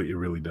 it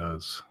really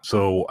does.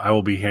 So I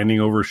will be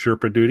handing over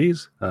Sherpa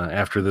duties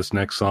after this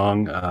next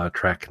song,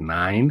 track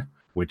 9,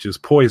 which is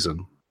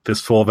Poison.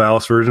 Fistful of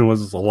Alice version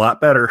was a lot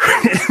better.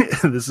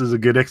 This is a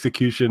good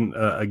execution.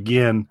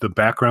 Again, the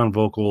background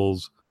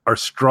vocals are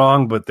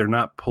strong, but they're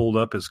not pulled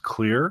up as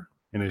clear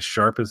and as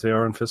sharp as they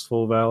are in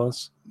Fistful of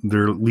Alice.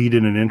 Their lead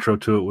in and intro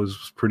to it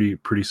was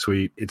pretty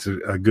sweet. It's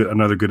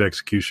another good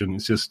execution.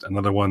 It's just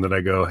another one that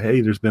I go, hey,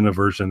 there's been a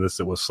version of this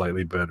that was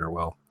slightly better.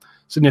 Well,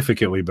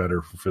 significantly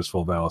better for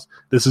Fistful of Alice.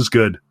 This is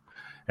good.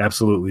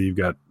 Absolutely. You've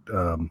got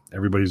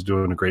everybody's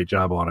doing a great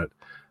job on it.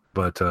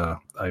 But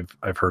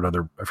I've heard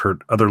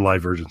other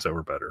live versions that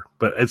were better.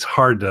 But it's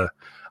hard to.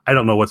 I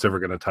don't know what's ever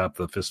going to top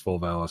the Fistful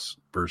of Alice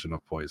version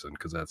of Poison,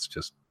 because that's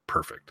just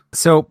perfect.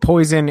 So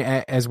Poison,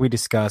 as we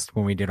discussed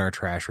when we did our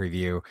trash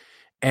review,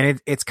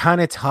 and it's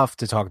kind of tough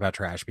to talk about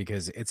trash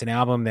because it's an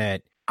album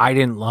that I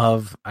didn't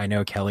love. I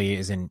know Kelly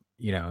is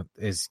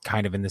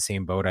kind of in the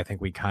same boat. I think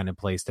we kind of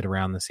placed it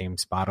around the same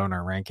spot on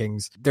our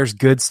rankings. There's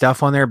good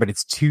stuff on there, but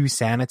it's too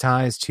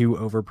sanitized, too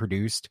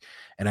overproduced.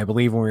 And I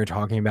believe when we were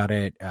talking about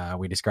it,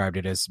 we described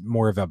it as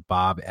more of a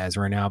Bob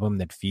Ezrin album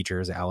that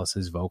features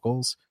Alice's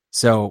vocals.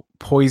 So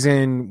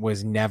Poison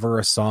was never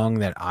a song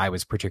that I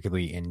was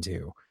particularly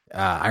into.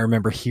 I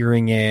remember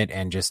hearing it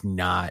and just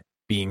not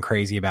being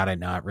crazy about it,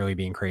 not really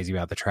being crazy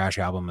about the trash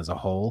album as a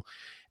whole.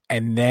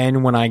 And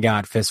then when I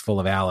got Fistful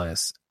of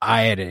Alice,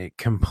 I had a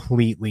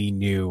completely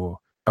new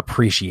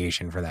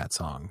appreciation for that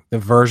song. The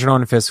version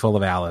on Fistful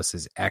of Alice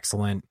is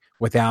excellent.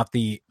 Without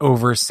the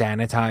over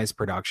sanitized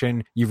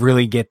production, you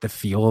really get the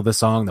feel of the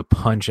song, the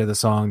punch of the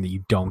song that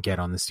you don't get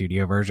on the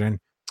studio version.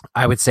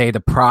 I would say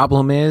the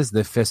problem is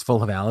the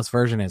Fistful of Alice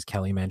version, as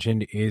Kelly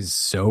mentioned, is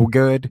so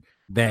good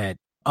that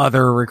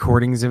other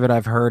recordings of it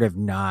I've heard have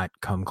not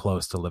come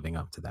close to living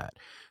up to that.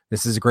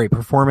 This is a great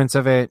performance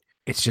of it.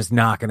 It's just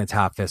not going to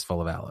top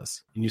Fistful of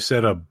Alice. You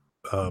said a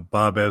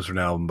Bob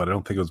Ezrin album, but I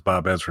don't think it was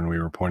Bob Ezrin we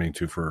were pointing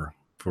to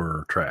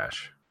for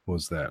trash. What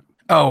was that?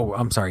 Oh,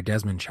 I'm sorry,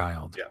 Desmond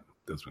Child. Yeah.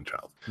 Desmond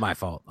Child. My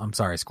fault. I'm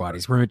sorry,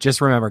 Squatties. Just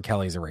remember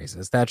Kelly's a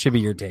racist. That should be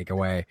your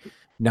takeaway.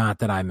 Not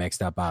that I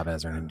mixed up Bob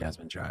Ezrin and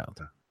Desmond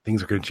Child.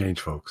 Things are going to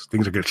change, folks.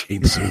 Things are going to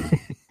change soon.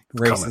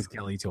 Racist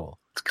Kelly Tool.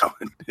 It's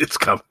coming. It's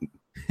coming.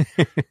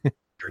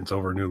 Turns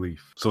over a new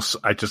leaf. So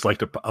I just like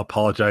to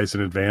apologize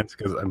in advance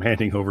because I'm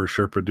handing over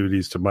Sherpa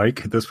duties to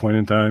Mike at this point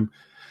in time.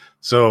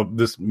 So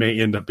this may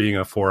end up being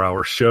a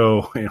 4-hour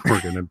show, and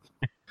we're going to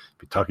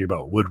be talking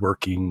about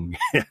woodworking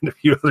and a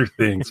few other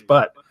things.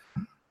 But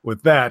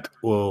with that,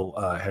 we'll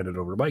hand it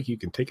over to Mike. You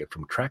can take it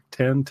from track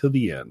 10 to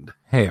the end.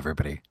 Hey,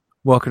 everybody.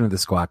 Welcome to the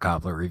Squat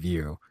Cobbler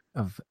review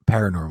of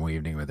Paranormal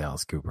Evening with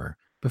Alice Cooper.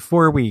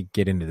 Before we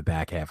get into the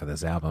back half of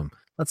this album,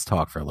 let's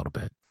talk for a little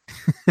bit.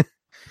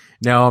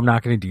 No, I'm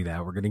not going to do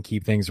that. We're going to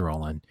keep things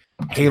rolling.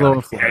 Halo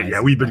of Flies.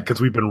 Yeah, we've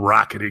been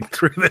rocketing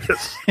through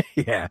this.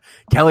 Yeah.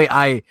 Kelly,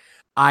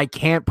 I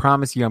can't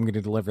promise you I'm going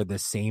to deliver the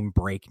same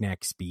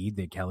breakneck speed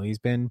that Kelly's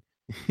been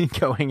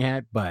going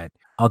at, but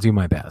I'll do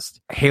my best.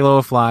 Halo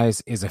of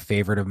Flies is a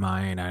favorite of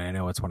mine. I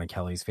know it's one of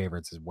Kelly's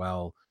favorites as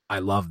well. I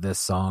love this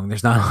song.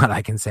 There's not a lot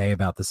I can say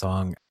about the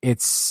song.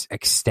 It's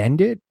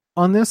extended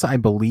on this, I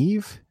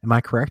believe. Am I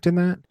correct in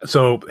that?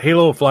 So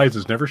Halo of Flies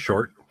is never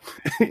short,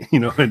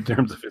 in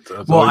terms of it's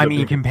well, I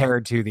mean,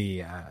 compared to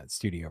the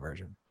studio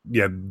version.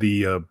 Yeah,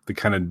 the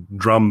kind of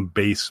drum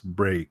bass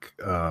break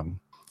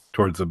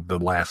towards the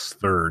last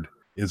third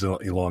is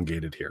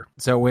elongated here.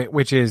 So,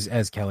 which is,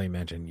 as Kelly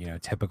mentioned,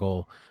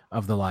 typical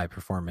of the live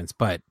performance,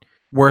 but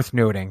worth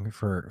noting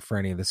for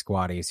any of the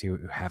squatties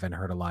who haven't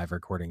heard a live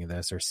recording of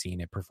this or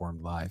seen it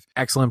performed live.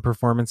 Excellent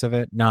performance of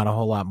it. Not a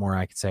whole lot more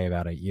I could say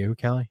about it. You,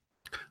 Kelly?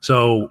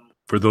 So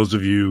for those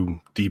of you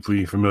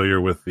deeply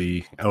familiar with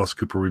the Alice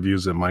Cooper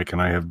reviews that Mike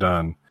and I have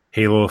done,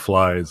 Halo of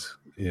Flies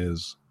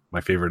is my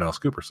favorite Alice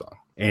Cooper song.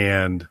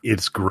 And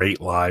it's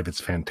great live.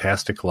 It's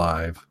fantastic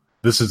live.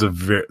 This is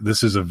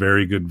a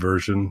very good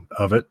version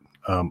of it.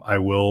 I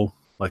will,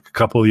 like a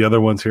couple of the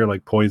other ones here,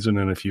 like Poison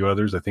and a few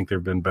others, I think there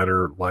have been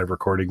better live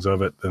recordings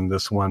of it than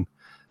this one.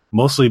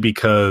 Mostly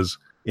because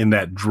in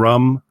that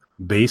drum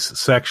bass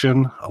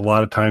section, a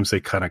lot of times they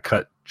kind of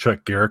cut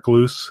Chuck Garrick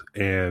loose,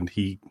 and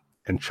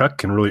Chuck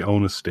can really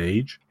own a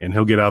stage, and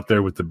he'll get out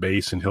there with the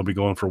bass and he'll be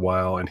going for a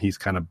while, and he's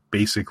kind of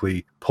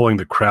basically pulling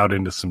the crowd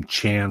into some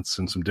chants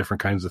and some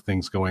different kinds of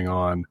things going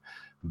on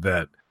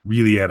that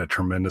really add a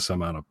tremendous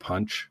amount of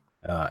punch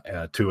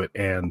to it.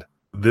 And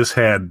this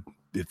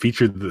it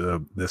featured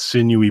the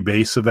sinewy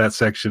bass of that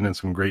section and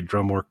some great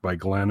drum work by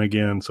Glenn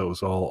again. So it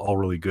was all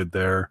really good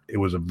there. It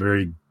was a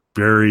very,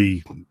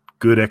 very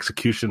good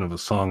execution of a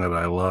song that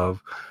I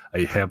love.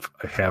 I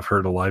have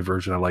heard a live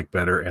version I like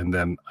better. And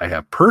then I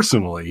have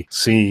personally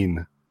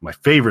seen my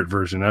favorite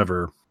version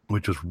ever,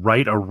 which was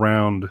right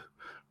around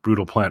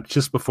Brutal Planet,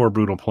 just before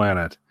Brutal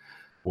Planet,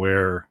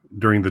 where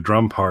during the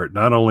drum part,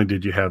 not only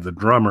did you have the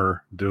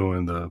drummer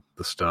doing the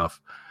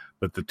stuff,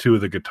 but the two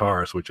of the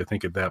guitarists, which I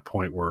think at that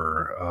point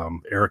were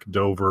Eric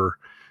Dover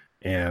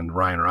and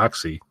Ryan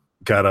Roxy,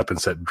 got up and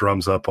set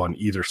drums up on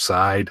either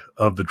side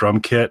of the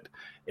drum kit,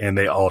 and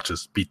they all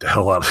just beat the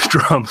hell out of the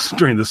drums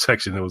during the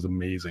section. It was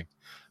amazing,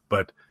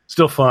 but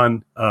still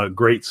fun,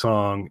 great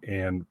song,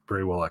 and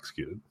very well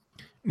executed.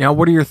 Now,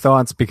 what are your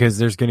thoughts? Because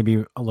there's going to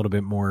be a little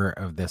bit more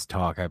of this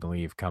talk, I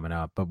believe, coming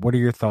up, but what are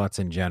your thoughts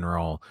in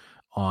general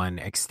on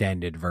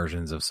extended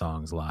versions of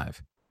songs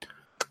live?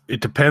 It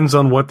depends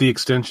on what the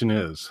extension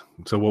is.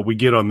 So what we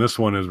get on this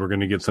one is we're going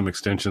to get some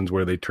extensions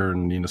where they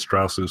turn Nina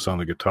Strauss loose on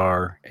the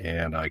guitar,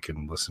 and I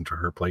can listen to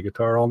her play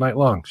guitar all night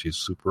long. She's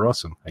super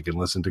awesome. I can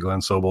listen to Glenn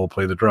Sobel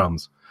play the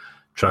drums,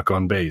 Chuck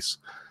on bass.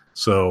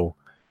 So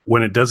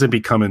when it doesn't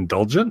become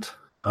indulgent,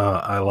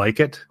 I like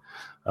it.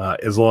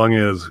 As long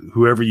as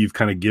whoever you've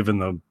kind of given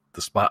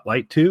the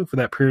spotlight to for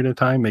that period of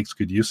time makes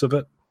good use of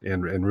it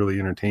and really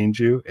entertains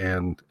you.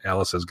 And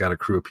Alice has got a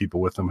crew of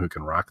people with them who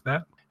can rock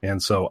that.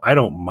 And so I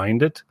don't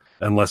mind it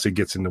unless it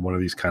gets into one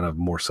of these kind of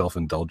more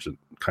self-indulgent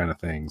kind of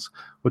things.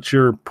 What's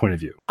your point of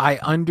view? I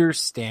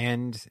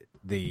understand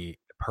the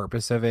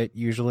purpose of it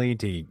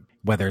usually,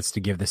 whether it's to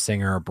give the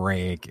singer a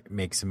break,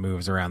 make some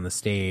moves around the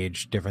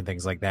stage, different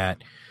things like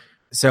that.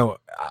 So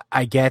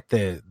I get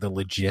the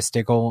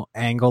logistical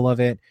angle of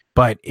it,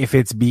 but if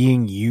it's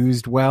being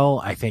used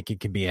well, I think it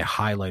can be a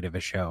highlight of a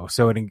show.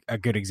 So a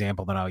good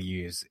example that I'll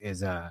use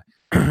is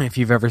if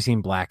you've ever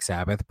seen Black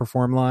Sabbath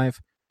perform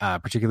live,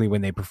 particularly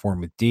when they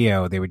perform with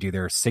Dio, they would do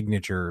their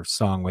signature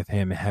song with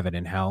him, Heaven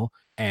and Hell.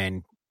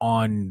 And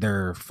on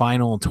their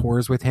final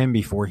tours with him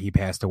before he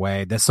passed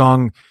away. The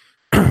song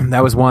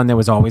that was one that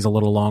was always a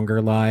little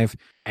longer live,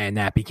 and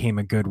that became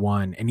a good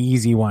one, an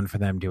easy one for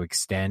them to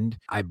extend.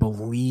 I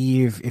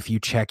believe if you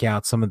check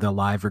out some of the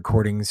live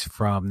recordings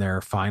from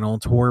their final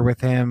tour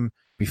with him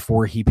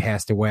before he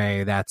passed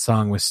away, that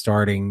song was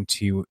starting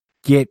to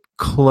get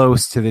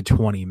close to the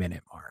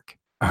 20-minute mark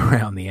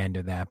around the end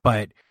of that.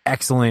 But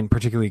excellent,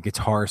 particularly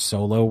guitar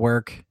solo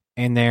work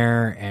in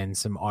there and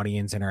some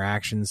audience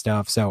interaction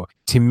stuff. So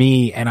to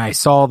me, and I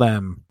saw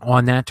them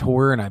on that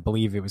tour, and I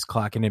believe it was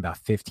clocking in about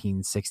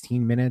 15,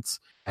 16 minutes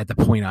at the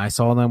point I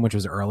saw them, which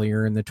was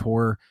earlier in the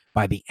tour.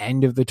 By the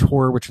end of the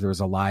tour, which there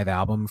was a live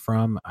album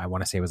from, I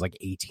want to say it was like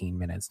 18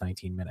 minutes,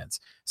 19 minutes.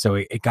 So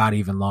it got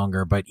even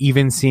longer. But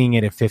even seeing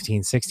it at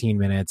 15, 16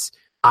 minutes,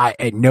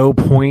 at no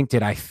point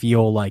did I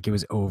feel like it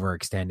was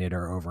overextended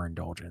or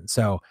overindulgent.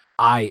 So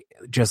I,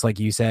 just like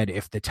you said,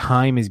 if the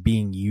time is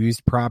being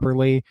used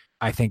properly,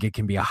 I think it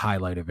can be a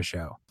highlight of a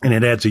show. And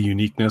it adds a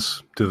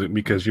uniqueness to the,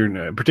 because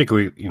you're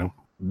particularly,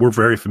 we're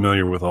very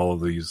familiar with all of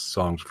these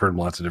songs. We've heard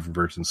lots of different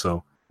versions.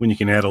 So when you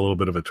can add a little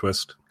bit of a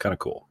twist, kind of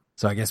cool.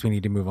 So I guess we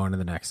need to move on to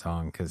the next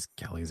song because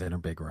Kelly's in a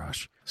big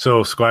rush.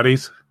 So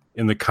Squatties,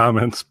 in the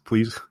comments,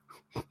 please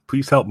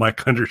help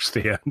Mike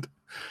understand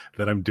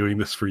that I'm doing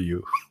this for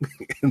you.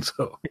 And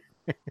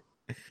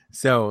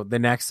so the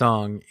next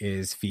song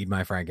is Feed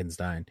My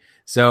Frankenstein.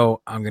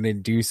 So I'm going to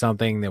do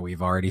something that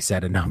we've already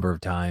said a number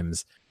of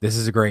times. This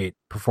is a great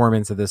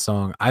performance of this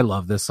song. I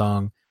love this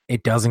song.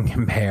 It doesn't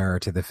compare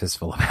to the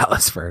Fistful of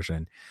Alice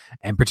version.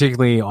 And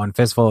particularly on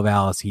Fistful of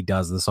Alice, he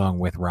does the song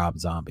with Rob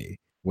Zombie,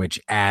 which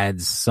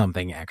adds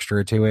something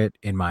extra to it,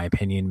 in my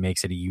opinion,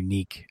 makes it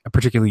a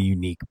particularly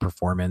unique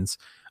performance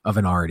of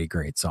an already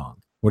great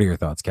song. What are your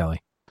thoughts,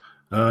 Kelly?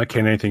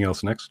 Can anything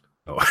else next?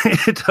 Oh,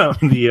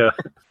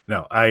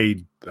 no,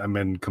 I'm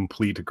in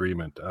complete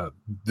agreement.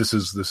 This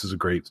is a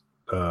great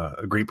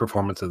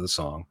performance of the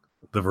song.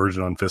 The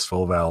version on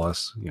Fistful of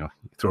Alice,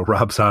 throw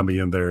Rob Zombie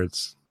in there,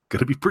 it's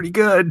gonna be pretty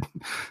good.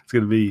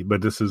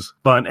 But this is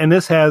fun, and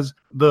this has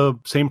the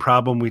same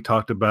problem we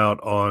talked about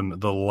on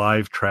the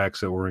live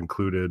tracks that were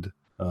included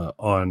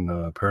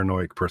on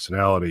Paranoid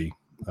Personality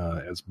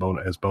as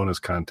bonus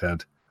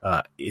content.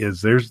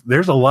 Is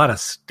there's a lot of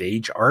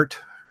stage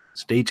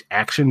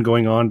action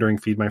going on during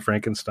Feed My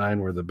Frankenstein,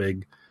 where the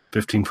big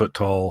 15-foot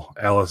tall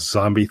Alice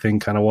zombie thing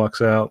kind of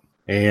walks out,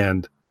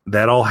 and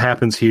that all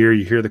happens here.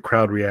 You hear the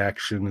crowd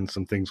reaction and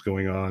some things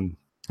going on,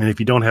 and if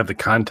you don't have the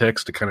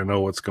context to kind of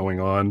know what's going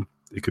on,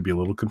 it could be a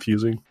little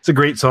confusing. It's a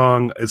great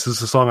song. This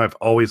is a song I've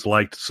always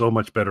liked so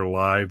much better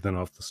live than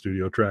off the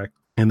studio track.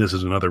 And this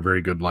is another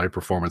very good live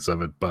performance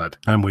of it, but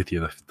I'm with you.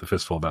 The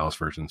Fistful of Alice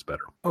version is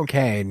better.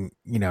 Okay, and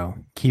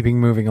keeping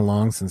moving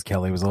along since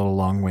Kelly was a little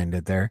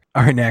long-winded there.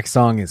 Our next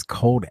song is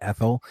Cold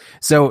Ethel.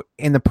 So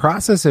in the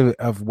process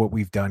of what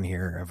we've done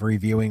here, of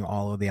reviewing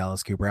all of the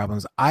Alice Cooper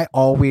albums, I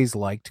always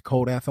liked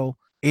Cold Ethel.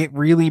 It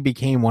really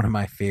became one of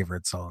my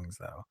favorite songs,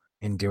 though,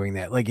 in doing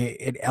that. Like,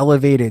 it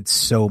elevated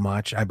so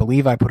much. I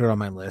believe I put it on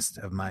my list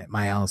of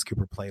my Alice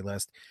Cooper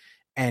playlist.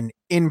 And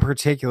in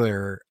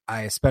particular,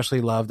 I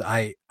especially loved,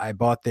 I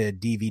bought the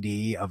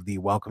DVD of the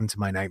Welcome to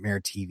My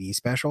Nightmare TV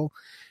special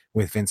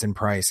with Vincent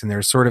Price. And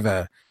there's sort of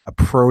a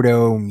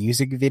proto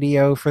music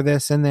video for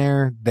this in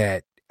there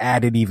that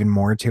added even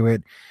more to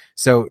it.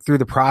 So through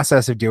the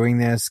process of doing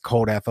this,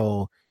 Cold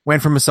Ethel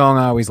went from a song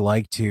I always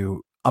liked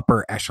to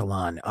upper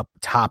echelon, up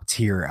top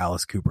tier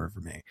Alice Cooper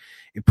for me.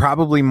 It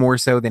probably more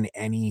so than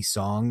any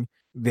song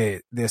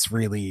that this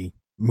really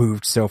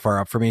moved so far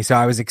up for me. So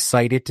I was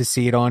excited to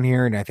see it on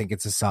here, and I think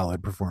it's a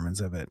solid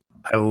performance of it.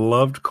 I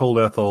loved Cold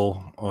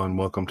Ethel on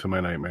Welcome to My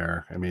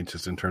Nightmare. I mean,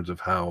 just in terms of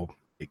how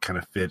it kind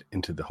of fit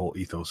into the whole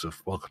ethos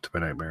of Welcome to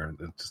My Nightmare.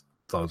 I just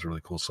thought it was a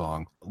really cool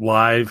song.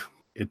 Live,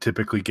 it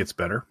typically gets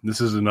better.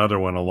 This is another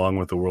one, along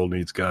with The World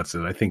Needs Guts,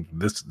 and I think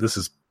this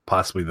is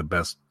possibly the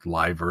best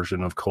live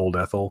version of Cold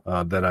Ethel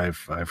that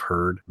I've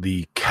heard.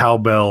 The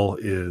cowbell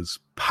is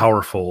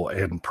powerful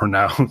and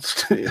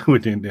pronounced,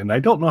 and I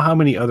don't know how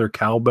many other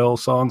cowbell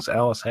songs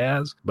Alice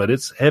has, but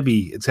it's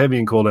heavy. It's heavy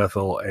in Cold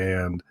Ethel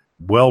and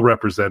well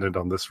represented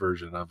on this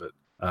version of it.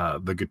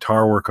 The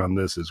guitar work on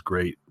this is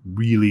great.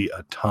 Really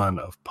a ton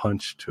of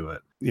punch to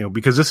it.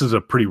 Because this is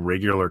a pretty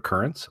regular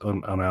occurrence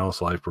on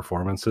Alice live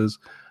performances.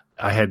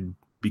 I had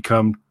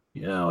become,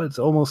 it's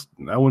almost,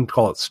 I wouldn't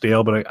call it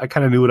stale, but I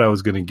kind of knew what I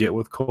was going to get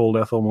with Cold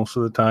Ethel most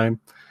of the time.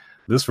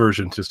 This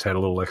version just had a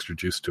little extra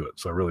juice to it,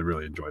 so I really,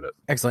 really enjoyed it.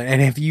 Excellent.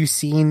 And have you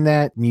seen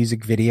that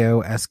music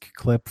video-esque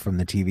clip from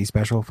the TV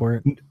special for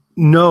it?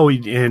 No,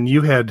 and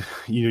you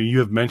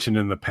have mentioned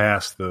in the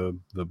past the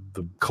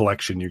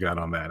collection you got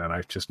on that, and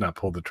I've just not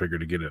pulled the trigger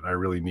to get it. I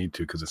really need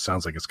to, because it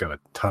sounds like it's got a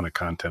ton of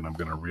content. I'm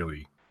going to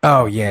really.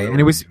 Oh yeah, and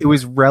it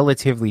was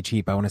relatively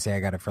cheap. I want to say I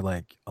got it for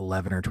like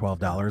 $11 or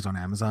 $12 on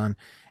Amazon,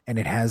 and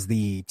it has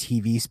the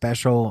TV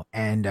special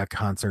and a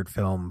concert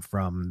film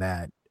from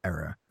that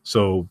era.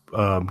 So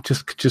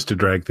just to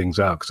drag things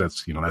out,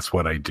 because that's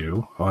what I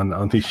do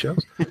on these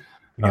shows.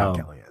 You know how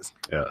Kelly is.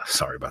 Yeah,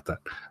 sorry about that.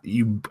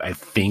 I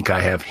think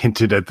I have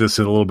hinted at this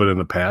a little bit in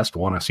the past.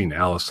 One, I've seen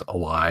Alice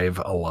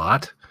live a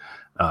lot.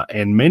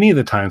 And many of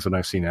the times when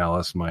I've seen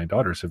Alice, my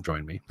daughters have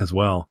joined me as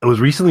well. It was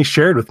recently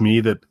shared with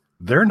me that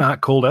they're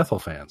not Cold Ethel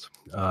fans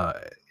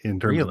in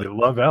terms of they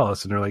love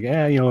Alice. And they're like,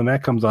 when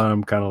that comes on,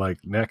 I'm kind of like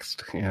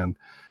next. And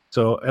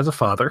so as a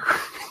father,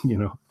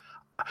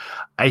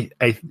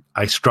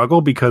 I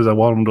struggle because I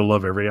want them to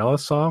love every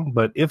Alice song.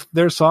 But if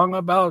their song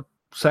about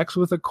sex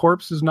with a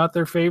corpse is not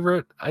their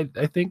favorite, I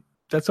think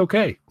that's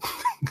okay.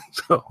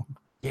 So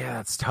yeah,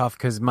 it's tough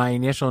because my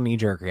initial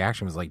knee-jerk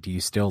reaction was like, do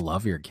you still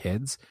love your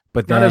kids?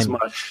 But then, not as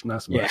much.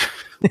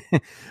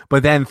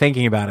 But then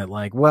thinking about it,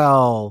 like,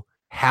 well,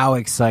 how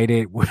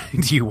excited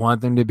do you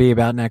want them to be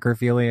about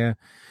necrophilia?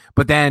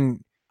 But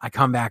then I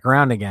come back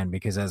around again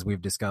because, as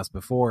we've discussed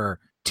before,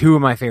 two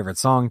of my favorite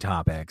song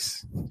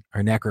topics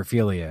are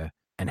necrophilia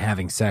and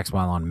having sex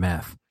while on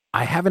meth.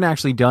 I haven't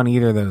actually done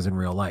either of those in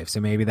real life, so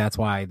maybe that's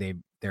why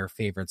they're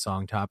favorite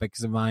song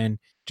topics of mine,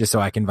 just so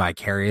I can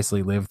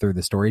vicariously live through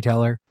the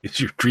storyteller. Is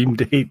your dream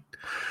date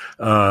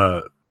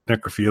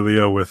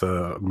necrophilia with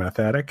a meth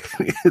addict?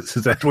 Is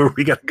that where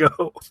we got to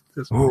go?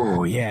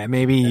 Oh, yeah.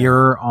 Maybe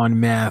you're on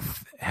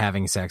meth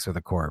having sex with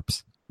a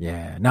corpse.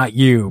 Yeah. Not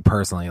you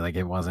personally. Like,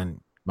 it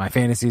wasn't, my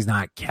fantasy is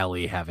not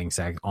Kelly having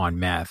sex on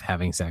meth,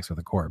 having sex with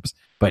a corpse,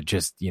 but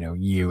just,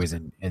 you as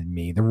in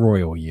me, the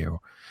royal you.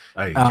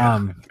 I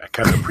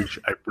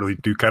really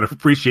do kind of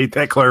appreciate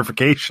that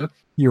clarification.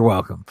 You're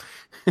welcome.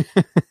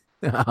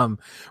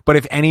 But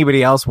if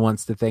anybody else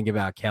wants to think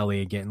about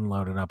Kelly getting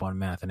loaded up on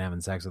meth and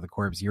having sex with a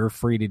corpse, you're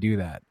free to do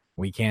that.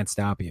 We can't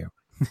stop you.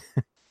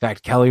 In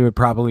fact, Kelly would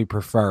probably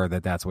prefer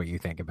that that's what you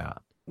think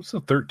about. What's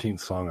the 13th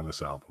song on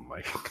this album,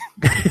 Mike?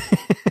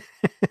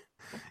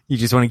 You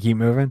just want to keep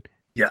moving?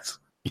 Yes,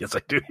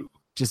 I do.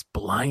 Just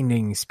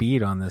blinding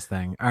speed on this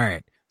thing. All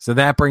right. So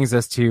that brings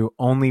us to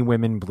Only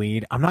Women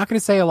Bleed. I'm not going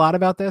to say a lot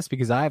about this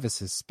because I have a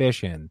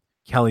suspicion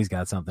Kelly's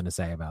got something to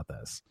say about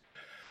this.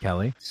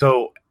 Kelly?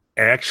 So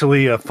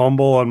actually a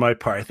fumble on my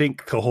part. I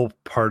think the whole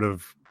part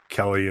of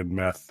Kelly and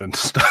meth and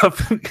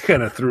stuff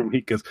kind of threw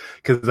me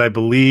because I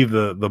believe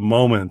the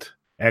moment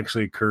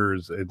actually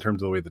occurs in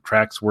terms of the way the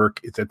tracks work.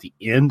 It's at the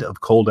end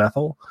of Cold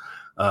Ethel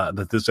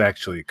that this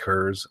actually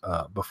occurs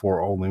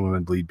before Only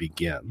Women Bleed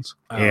begins.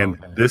 And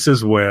this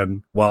is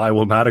when, while I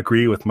will not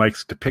agree with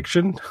Mike's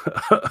depiction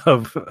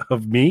of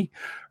me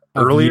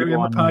earlier in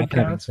the podcast,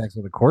 having sex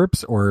with a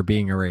corpse or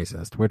being a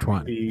racist, which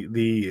one?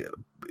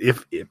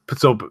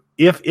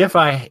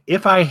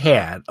 If I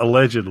had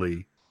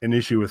allegedly an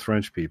issue with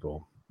French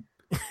people,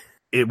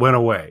 it went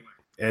away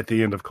at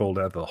the end of Cold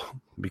Ethel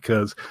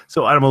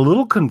so I'm a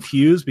little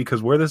confused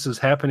because where this is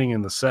happening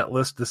in the set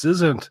list,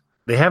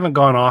 they haven't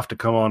gone off to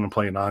come on and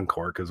play an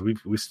encore because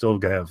we still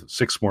have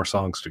 6 more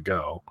songs to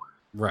go.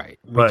 Right.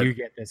 We do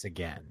get this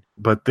again.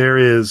 But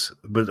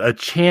a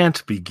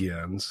chant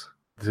begins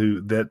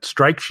that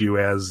strikes you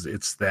as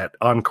it's that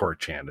encore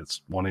chant.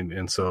 It's wanting,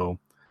 and so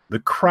the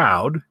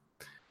crowd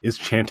is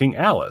chanting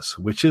Alice,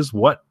 which is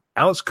what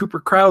Alice Cooper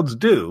crowds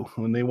do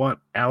when they want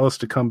Alice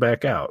to come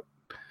back out.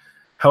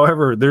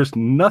 However, there's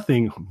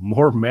nothing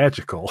more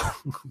magical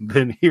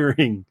than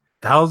hearing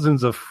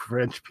thousands of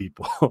French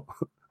people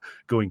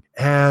going,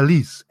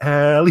 Alice,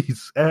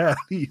 Alice,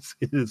 Alice.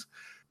 It is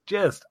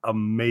just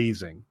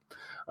amazing.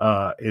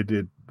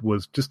 It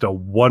was just a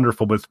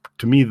wonderful, but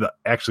to me, the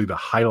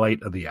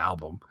highlight of the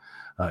album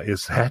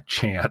is that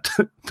chant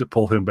to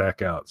pull him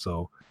back out.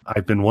 So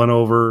I've been won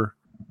over,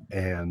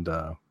 and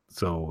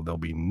so there'll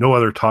be no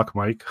other talk,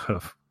 Mike,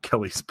 of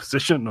Kelly's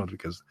position,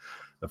 because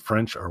the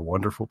French are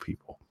wonderful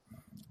people.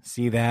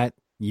 See that?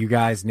 You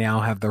guys now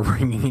have the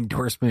ringing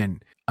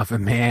endorsement of a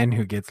man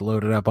who gets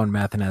loaded up on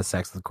meth and has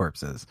sex with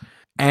corpses.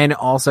 And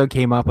also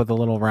came up with a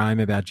little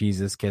rhyme about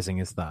Jesus kissing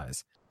his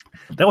thighs.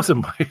 That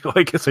wasn't my... Well,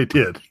 I guess I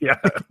did. Yeah.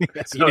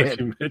 Yes, you did.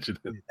 You mentioned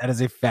it. That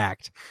is a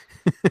fact.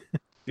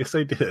 Yes,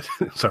 I did.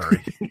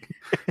 Sorry.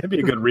 That'd be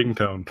a good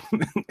ringtone.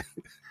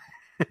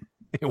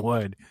 It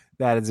would.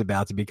 That is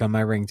about to become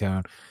my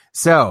ringtone.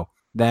 So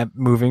that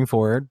moving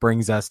forward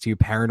brings us to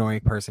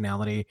Paranoid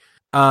Personality.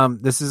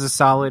 This is a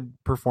solid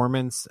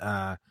performance.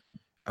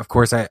 Of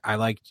course, I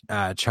liked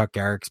Chuck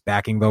Garrick's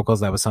backing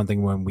vocals. That was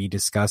something when we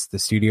discussed the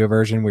studio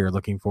version we were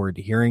looking forward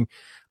to hearing.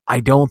 I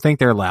don't think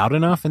they're loud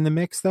enough in the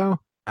mix, though.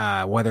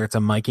 Whether it's a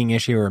miking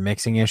issue or a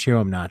mixing issue,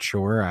 I'm not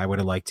sure. I would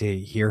have liked to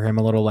hear him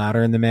a little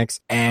louder in the mix.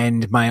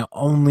 And my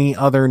only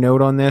other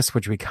note on this,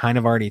 which we kind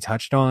of already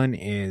touched on,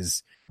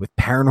 is with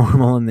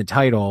Paranormal in the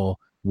title,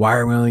 why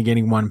are we only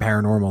getting one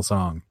Paranormal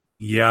song?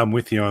 Yeah, I'm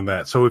with you on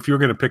that. So if you're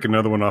going to pick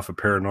another one off of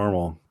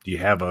Paranormal, do you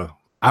have a...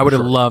 I would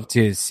have loved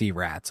to see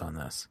Rats on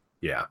this.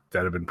 Yeah,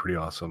 that'd have been pretty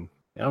awesome.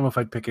 I don't know if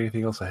I'd pick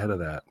anything else ahead of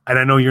that. And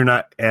I know you're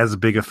not as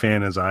big a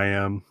fan as I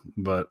am,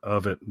 but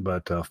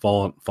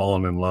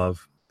Fallen in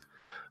Love,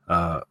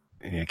 I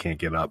Can't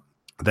Get Up.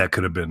 That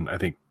could have been, I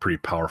think, pretty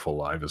powerful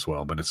live as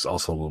well, but it's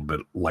also a little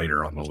bit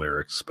lighter on the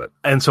lyrics.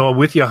 And so I'm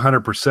with you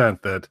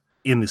 100% that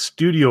in the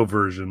studio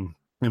version,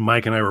 And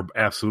Mike and I were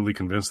absolutely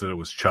convinced that it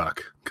was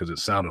Chuck because it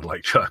sounded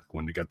like Chuck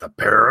when you got the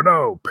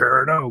Parano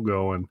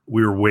going.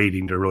 We were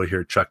waiting to really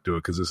hear Chuck do it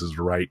because this is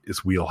right.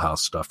 It's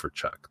wheelhouse stuff for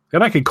Chuck.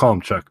 And I can call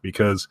him Chuck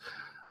because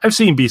I've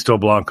seen Beasto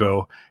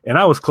Blanco, and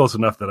I was close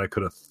enough that I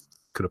could have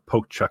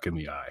poked Chuck in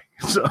the eye.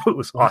 So it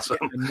was awesome.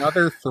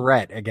 Another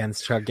threat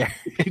against Chuck Garrick.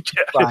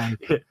 Yeah,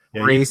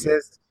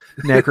 Racist,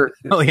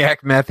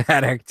 necrophiliac meth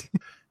addict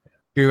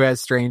who has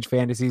strange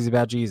fantasies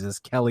about Jesus,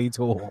 Kelly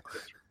Toole.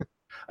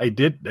 I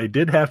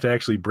did have to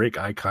actually break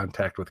eye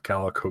contact with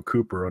Calico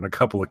Cooper on a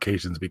couple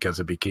occasions because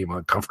it became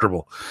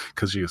uncomfortable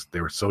because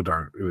they were so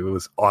darn. It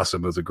was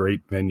awesome. It was a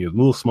great venue, a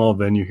little small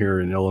venue here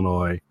in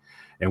Illinois,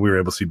 and we were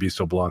able to see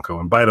Beasto Blanco.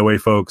 And by the way,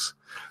 folks,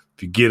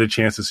 if you get a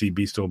chance to see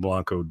Beasto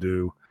Blanco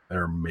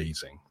they're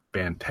amazing.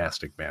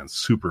 Fantastic band,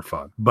 super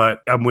fun.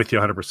 But I'm with you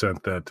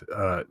 100%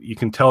 that you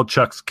can tell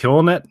Chuck's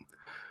killing it,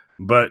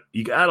 but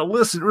you got to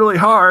listen really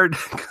hard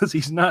because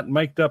he's not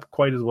mic'd up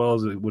quite as well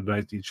as it would.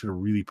 He should have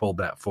really pulled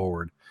that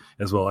forward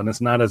as well. And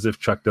it's not as if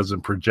Chuck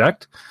doesn't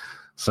project.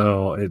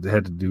 So it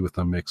had to do with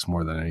the mix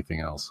more than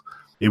anything else.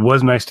 It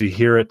was nice to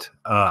hear it.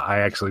 I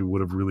actually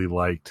would have really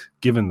liked,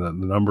 given the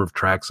number of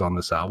tracks on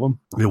this album,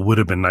 it would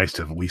have been nice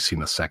to have at least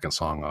seen a second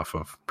song off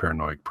of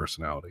Paranoid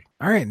Personality.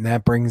 All right, and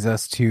that brings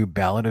us to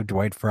Ballad of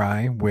Dwight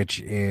Fry,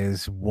 which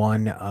is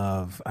one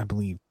of, I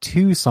believe,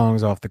 2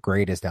 songs off the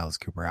greatest Alice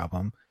Cooper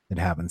album that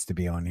happens to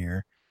be on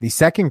here. The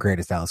second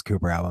greatest Alice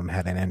Cooper album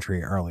had an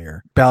entry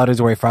earlier. Ballad of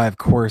Dwight Fry, of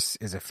course,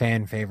 is a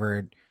fan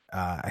favorite.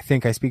 I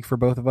think I speak for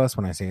both of us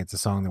when I say it's a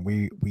song that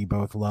we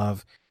both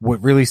love.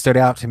 What really stood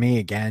out to me,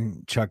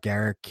 again, Chuck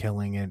Garrick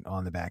killing it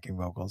on the backing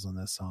vocals on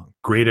this song.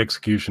 Great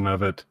execution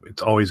of it.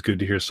 It's always good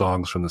to hear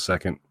songs from the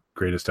second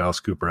greatest Alice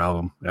Cooper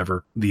album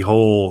ever. The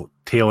whole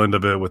tail end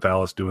of it with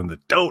Alice doing the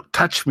 "Don't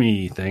Touch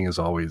Me" thing is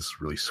always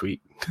really sweet.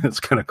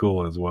 It's kind of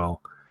cool as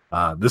well.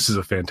 This is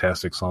a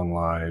fantastic song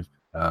live.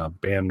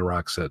 Band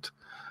rocks it.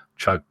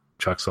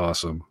 Chuck's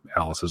awesome.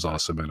 Alice is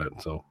awesome in it.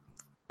 So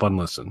fun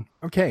listen.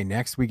 Okay,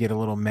 next we get a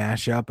little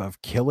mashup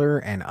of Killer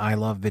and I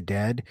Love the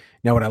Dead.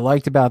 Now, what I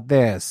liked about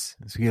this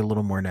is we get a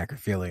little more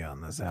necrophilia on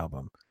this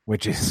album,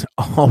 which is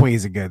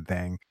always a good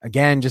thing.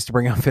 Again, just to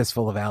bring up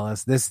Fistful of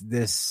Alice, this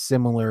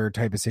similar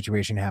type of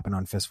situation happened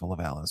on Fistful of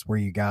Alice, where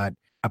you got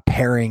a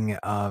pairing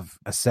of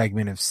a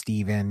segment of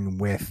Steven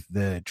with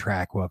the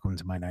track Welcome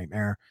to My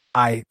Nightmare.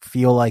 I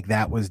feel like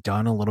that was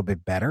done a little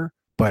bit better.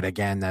 But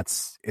again,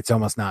 it's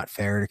almost not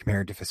fair to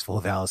compare it to Fistful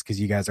of Alice because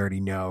you guys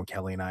already know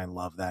Kelly and I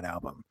love that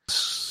album.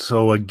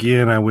 So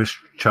again, I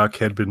wish Chuck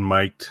had been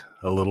mic'd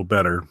a little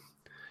better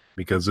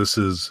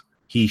because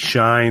he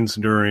shines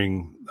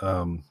during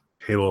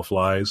Halo of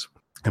Flies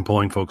and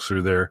pulling folks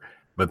through there,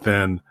 but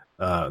then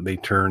they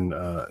turn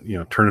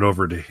it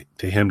over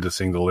to him to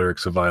sing the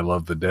lyrics of I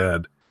Love the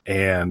Dead,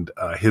 and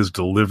his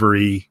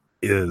delivery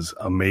is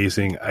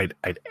amazing.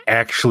 I'd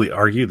actually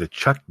argue the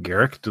Chuck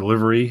Garrick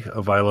delivery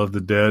of I Love the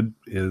Dead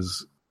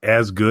is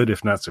as good,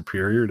 if not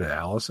superior, to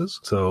Alice's.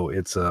 So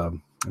it's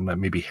and that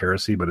may be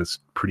heresy, but it's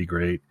pretty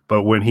great.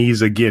 But when he is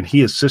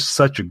just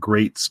such a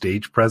great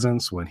stage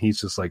presence when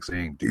he's just like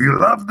saying, "Do you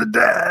love the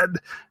dead?"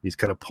 He's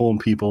kind of pulling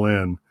people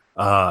in.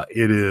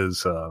 It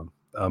is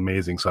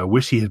amazing. So I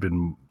wish he had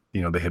been,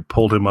 they had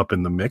pulled him up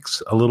in the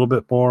mix a little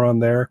bit more on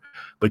there,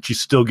 but you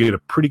still get a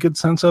pretty good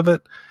sense of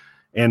it.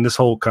 And this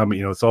whole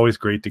comment, it's always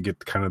great to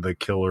get kind of the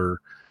Killer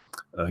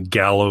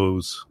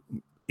Gallows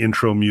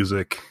intro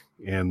music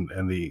and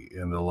the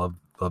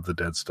love the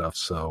Dead stuff.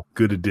 So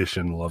good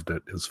addition. Loved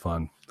it. It was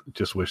fun.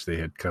 Just wish they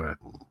had kind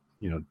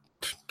of,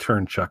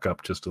 turned Chuck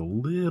up just a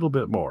little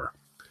bit more.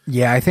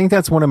 Yeah, I think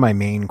that's one of my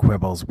main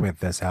quibbles with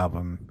this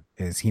album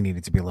is he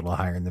needed to be a little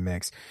higher in the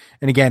mix.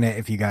 And again,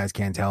 if you guys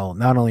can't tell,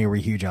 not only are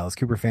we huge Alice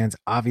Cooper fans,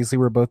 obviously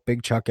we're both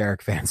big Chuck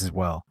Garrick fans as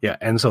well. Yeah,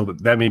 and so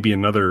that may be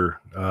another,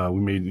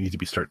 we may need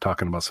to start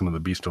talking about some of the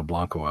Beasto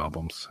Blanco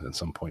albums at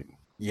some point.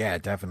 Yeah,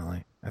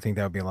 definitely. I think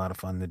that would be a lot of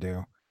fun to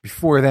do.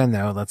 Before then,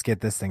 though, let's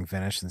get this thing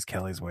finished since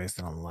Kelly's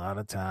wasting a lot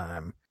of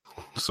time.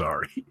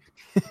 Sorry.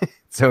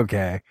 It's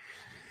okay.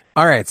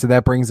 All right, so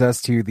that brings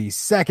us to the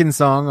second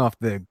song off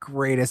the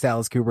greatest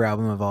Alice Cooper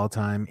album of all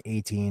time,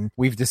 18.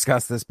 We've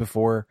discussed this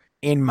before.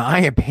 In my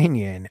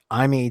opinion,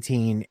 I'm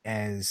 18,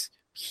 as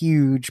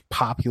huge,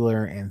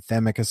 popular,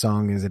 anthemic a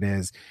song as it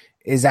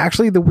is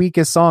actually the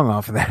weakest song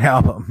off of that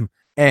album.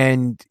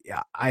 And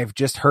I've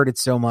just heard it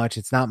so much.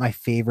 It's not my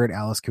favorite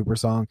Alice Cooper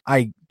song.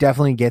 I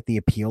definitely get the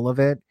appeal of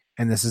it,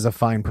 and this is a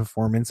fine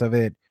performance of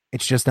it.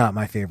 It's just not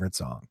my favorite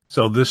song.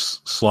 So this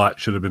slot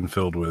should have been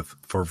filled with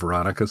For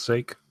Veronica's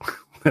Sake.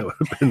 That would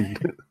have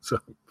been so.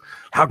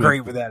 How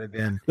great would that have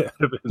been?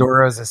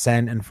 Zorro's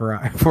Ascent and For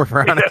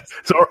Veronica.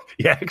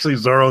 Actually,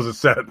 Zorro's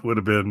Ascent would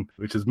have been,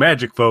 which is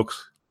magic,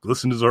 folks.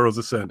 Listen to Zorro's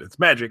Ascent. It's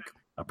magic.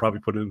 I'll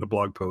probably put it in the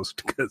blog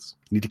post because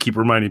I need to keep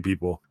reminding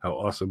people how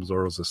awesome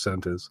Zorro's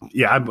Ascent is.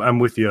 Yeah, I'm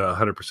with you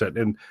 100%.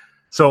 And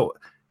so,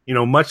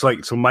 much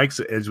like,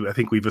 Mike's, as I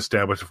think we've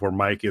established before,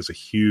 Mike is a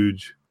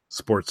huge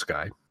sports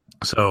guy.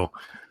 So,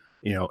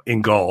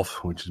 in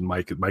golf, which is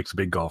Mike's a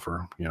big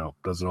golfer,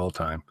 does it all the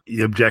time.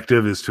 The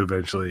objective is to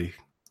eventually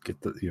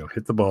hit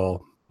the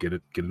ball, get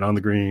it on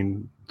the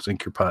green,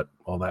 sink your putt,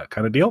 all that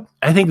kind of deal.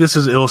 I think this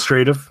is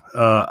illustrative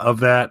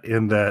of that,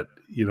 in that,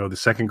 the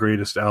second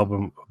greatest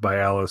album by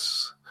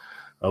Alice,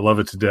 I Love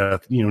It to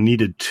Death,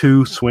 needed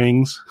 2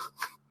 swings,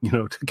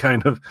 to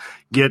kind of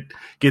get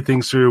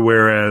things through,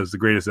 whereas the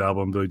greatest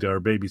album, Billy Dollar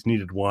Babies,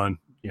 needed 1,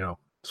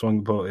 swung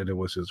the boat, and it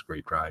was just a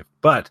great drive.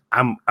 But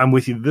I'm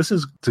with you. It's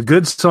a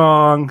good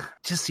song.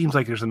 It just seems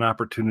like there's an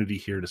opportunity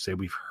here to say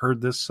we've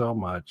heard this so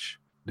much.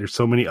 There's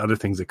so many other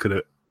things that could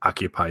have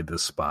occupied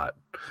this spot.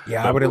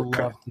 Yeah, I would have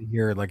loved to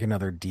hear like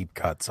another deep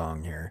cut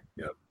song here.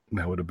 Yeah,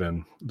 that would have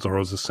been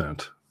Zorro's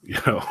Ascent.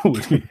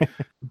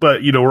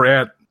 But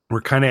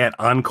we're kind of at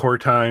encore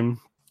time,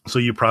 so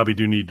you probably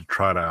do need to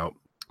trot out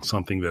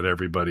something that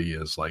everybody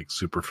is like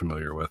super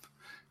familiar with,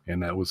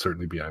 and that would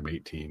certainly be I'm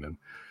 18. And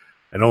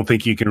I don't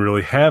think you can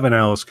really have an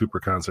Alice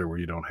Cooper concert where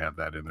you don't have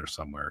that in there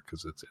somewhere,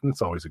 because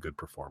it's always a good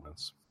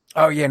performance.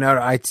 Oh yeah,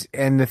 no,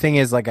 and the thing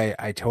is, like,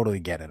 I totally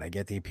get it. I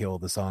get the appeal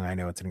of the song. I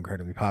know it's an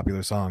incredibly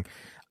popular song.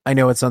 I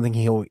know it's something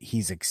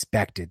he's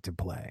expected to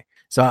play.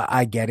 So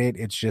I get it.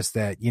 It's just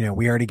that,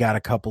 we already got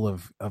a couple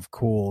of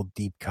cool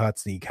deep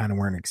cuts that you kind of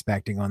weren't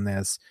expecting on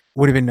this.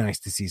 Would have been nice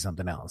to see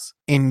something else.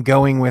 In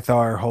going with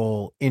our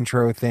whole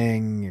intro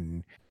thing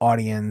and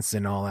audience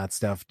and all that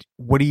stuff,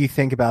 what do you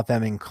think about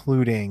them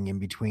including in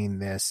between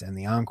this and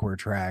the encore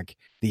track,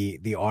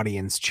 the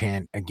audience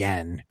chant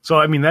again? So,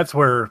 I mean, that's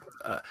where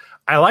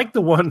I like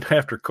the one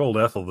after Cold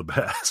Ethel the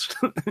best,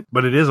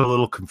 but it is a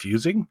little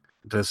confusing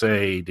to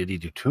say, did he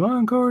do 2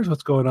 encores?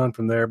 What's going on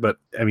from there? But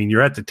I mean,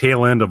 you're at the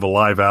tail end of a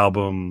live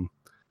album.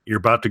 You're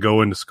about to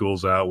go into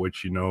School's Out,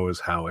 which is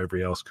how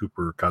every Alice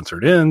Cooper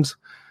concert ends.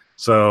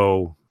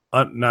 So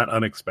not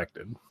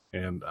unexpected.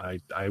 And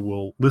I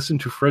will listen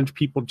to French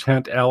people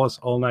chant Alice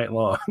all night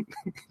long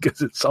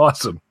because it's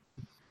awesome.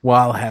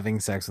 While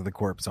having sex with a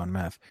corpse on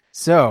meth.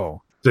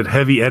 So did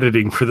heavy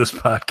editing for this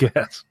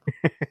podcast.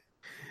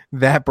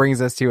 That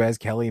brings us to, as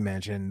Kelly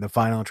mentioned, the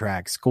final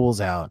track,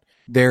 School's Out.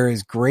 There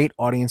is great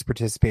audience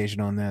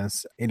participation on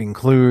this. It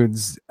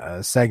includes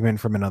a segment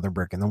from Another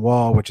Brick in the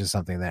Wall, which is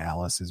something that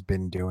Alice has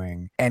been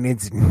doing. And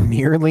it's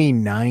nearly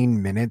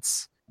 9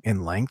 minutes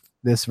in length,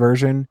 this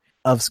version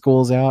of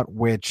School's Out,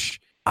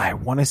 which I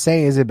want to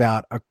say is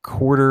about a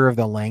quarter of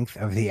the length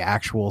of the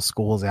actual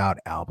School's Out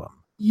album.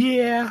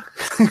 Yeah.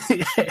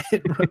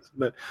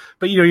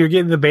 but you're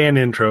getting the band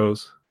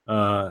intros.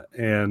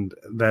 And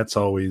that's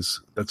always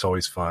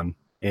fun.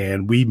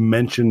 And we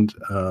mentioned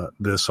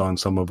this on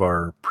some of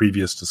our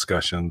previous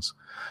discussions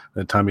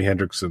that Tommy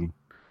Hendrickson,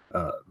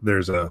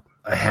 there's a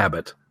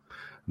habit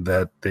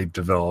that they've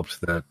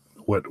developed that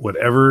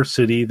whatever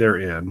city they're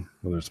in,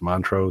 whether it's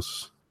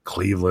Montrose,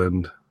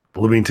 Cleveland,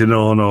 Bloomington,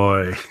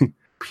 Illinois,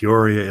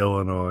 Peoria,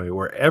 Illinois,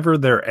 wherever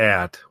they're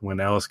at, when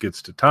Alice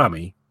gets to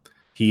Tommy,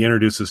 he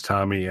introduces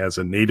Tommy as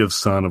a native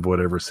son of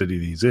whatever city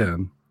he's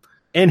in.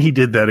 And he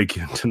did that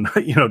again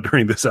tonight,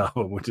 during this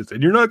album, which is,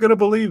 and you're not going to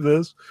believe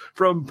this,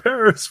 from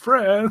Paris,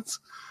 France.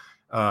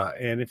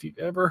 And if you've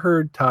ever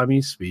heard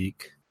Tommy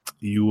speak,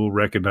 you will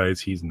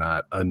recognize he's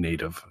not a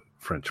native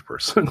French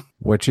person.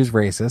 Which is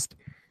racist.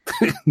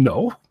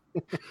 No.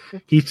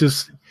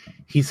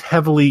 He's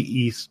heavily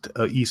East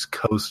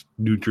Coast,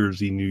 New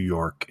Jersey, New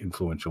York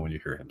influential when you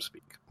hear him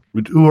speak,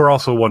 who are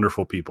also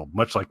wonderful people,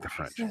 much like the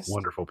French. Yes.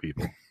 Wonderful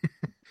people.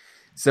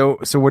 So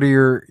what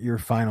are your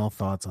final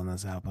thoughts on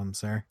this album,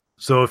 sir?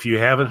 So if you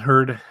haven't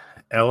heard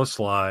Alice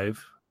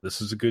live,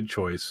 this is a good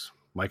choice.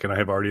 Mike and I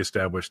have already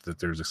established that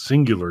there's a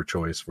singular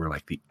choice for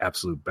like the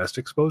absolute best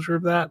exposure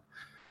of that.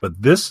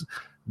 But this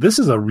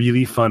is a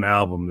really fun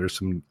album. There's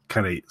some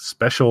kind of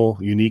special,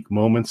 unique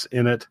moments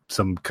in it.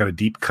 Some kind of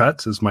deep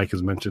cuts, as Mike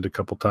has mentioned a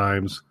couple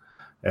times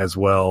as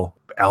well.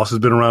 Alice has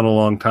been around a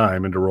long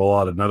time, and to roll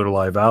out another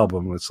live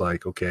album, it's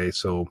like, okay,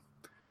 so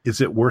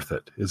is it worth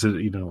it? Is it,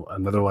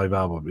 another live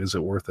album? Is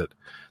it worth it?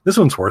 This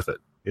one's worth it.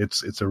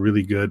 It's a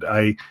really good.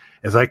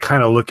 As I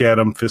kind of look at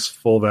them,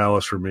 Fistful of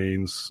Alice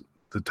remains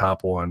the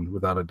top one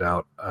without a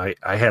doubt. I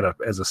had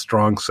as a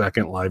strong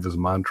second, Live as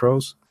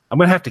Montrose. I'm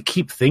gonna have to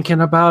keep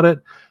thinking about it.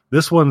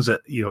 This one's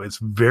it's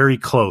very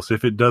close.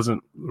 If it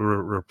doesn't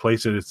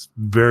replace it, it's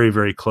very,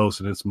 very close,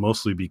 and it's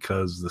mostly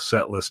because the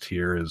set list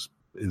here is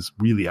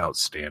really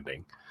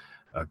outstanding.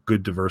 A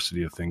good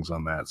diversity of things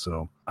on that.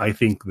 So I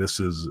think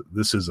this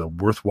is a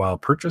worthwhile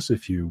purchase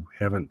if you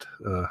haven't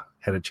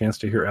had a chance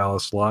to hear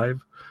Alice live.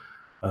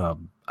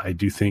 I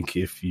do think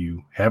if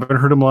you haven't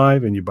heard him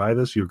live and you buy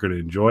this, you're going to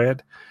enjoy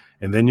it.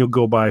 And then you'll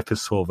go buy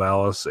Fistful of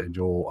Alice and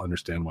you'll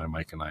understand why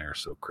Mike and I are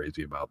so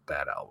crazy about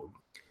that album.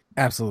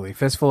 Absolutely.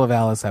 Fistful of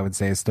Alice, I would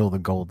say, is still the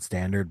gold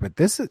standard, but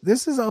this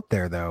is up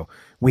there though.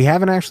 We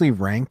haven't actually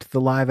ranked the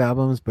live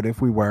albums, but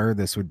if we were,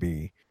 this would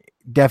be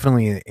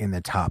definitely in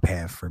the top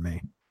half for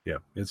me. Yeah,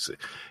 it's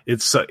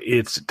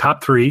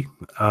top 3,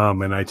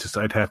 and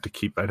I'd have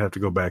to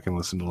go back and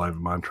listen to Live at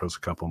Montrose a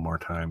couple more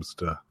times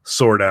to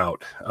sort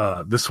out.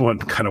 This one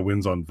kind of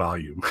wins on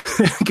volume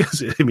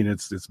because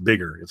it's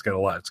bigger. It's got a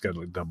lot. It's got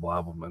a double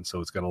album, and so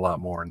it's got a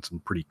lot more and some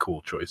pretty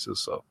cool choices.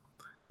 So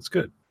it's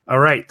good. All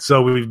right,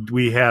 so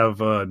we have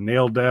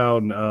nailed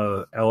down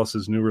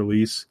Alice's new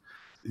release.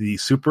 The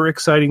super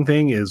exciting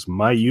thing is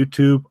my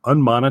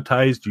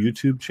unmonetized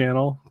YouTube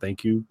channel.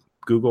 Thank you,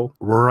 Google.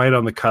 We're right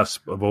on the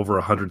cusp of over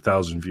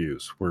 100,000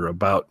 views. We're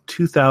about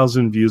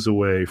 2,000 views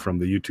away from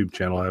the YouTube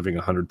channel having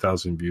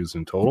 100,000 views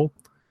in total.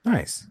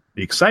 Nice.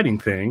 The exciting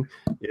thing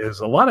is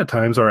a lot of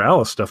times our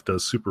Alice stuff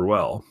does super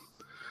well.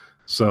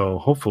 So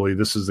hopefully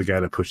this is the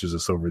guy that pushes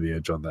us over the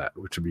edge on that,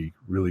 which would be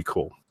really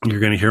cool. You're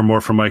going to hear more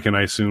from Mike and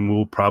I soon.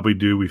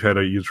 We've had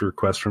a user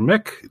request from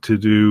Mick to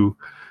do $1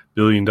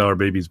 Billion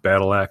Babies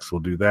Battle Axe. We'll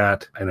do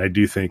that. And I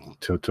do think,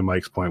 to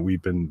Mike's point,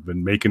 we've been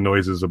making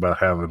noises about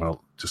having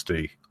just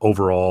a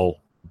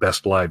overall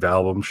best live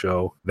album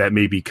show. That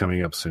may be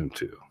coming up soon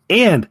too.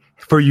 And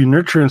for you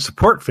nurture and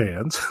support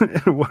fans,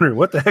 wondering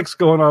what the heck's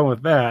going on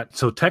with that.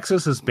 So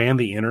Texas has banned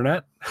the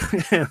internet.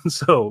 And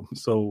so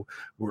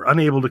we're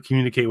unable to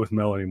communicate with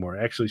Mel anymore.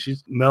 Actually,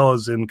 Mel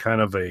is in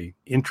kind of a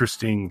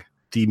interesting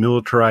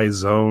demilitarized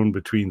zone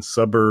between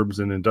suburbs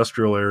and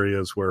industrial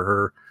areas where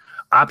her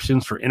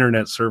options for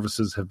internet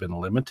services have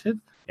been limited.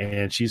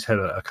 And she's had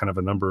a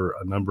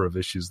number of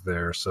issues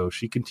there. So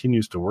she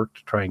continues to work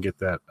to try and get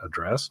that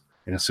addressed.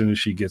 And as soon as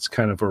she gets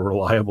kind of a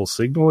reliable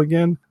signal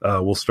again,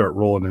 we'll start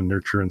rolling in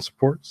nurture and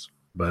supports.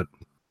 But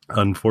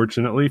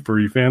unfortunately, for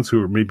you fans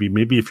who are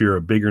maybe if you're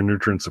a bigger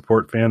nurture and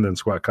support fan than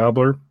Squat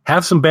Cobbler,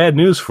 have some bad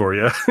news for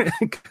you,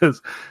 because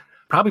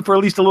probably for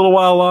at least a little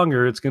while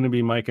longer, it's going to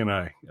be Mike and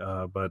I.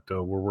 But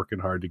we're working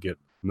hard to get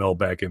Mel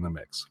back in the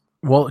mix.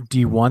 Well, do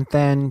you want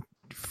then,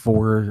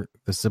 for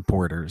the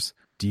supporters,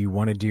 do you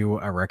want to do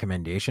a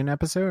recommendation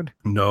episode?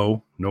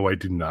 No, I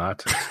do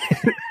not.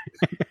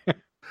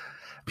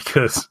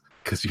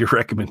 Because your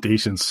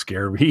recommendations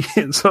scare me,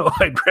 and so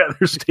I'd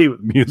rather stay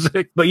with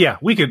music. But yeah,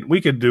 we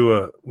could do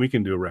a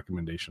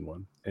recommendation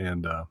one,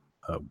 and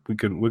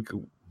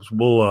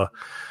we'll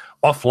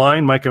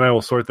offline. Mike and I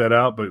will sort that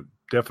out. But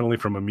definitely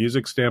from a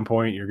music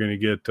standpoint, you're going to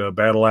get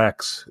Battle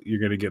Axe. You're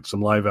going to get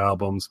some live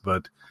albums,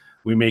 but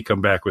we may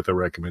come back with a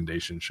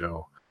recommendation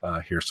show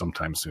here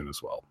sometime soon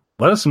as well.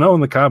 Let us know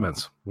in the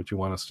comments what you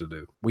want us to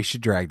do. We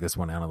should drag this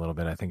one out a little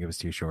bit. I think it was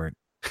too short.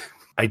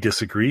 I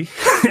disagree.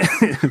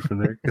 From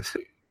there, because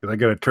I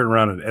got to turn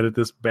around and edit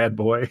this bad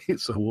boy,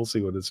 so we'll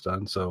see what it's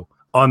done. So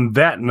on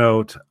that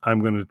note,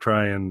 I'm going to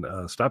try and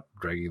stop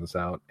dragging this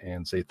out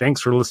and say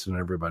thanks for listening,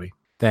 everybody.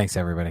 Thanks,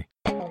 everybody.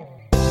 All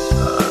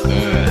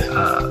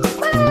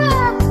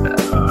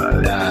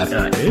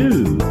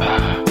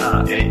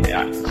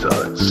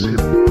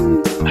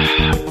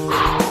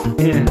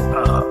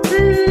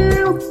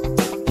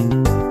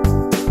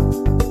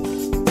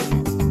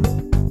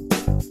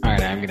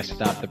right, I'm going to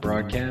stop the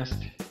broadcast.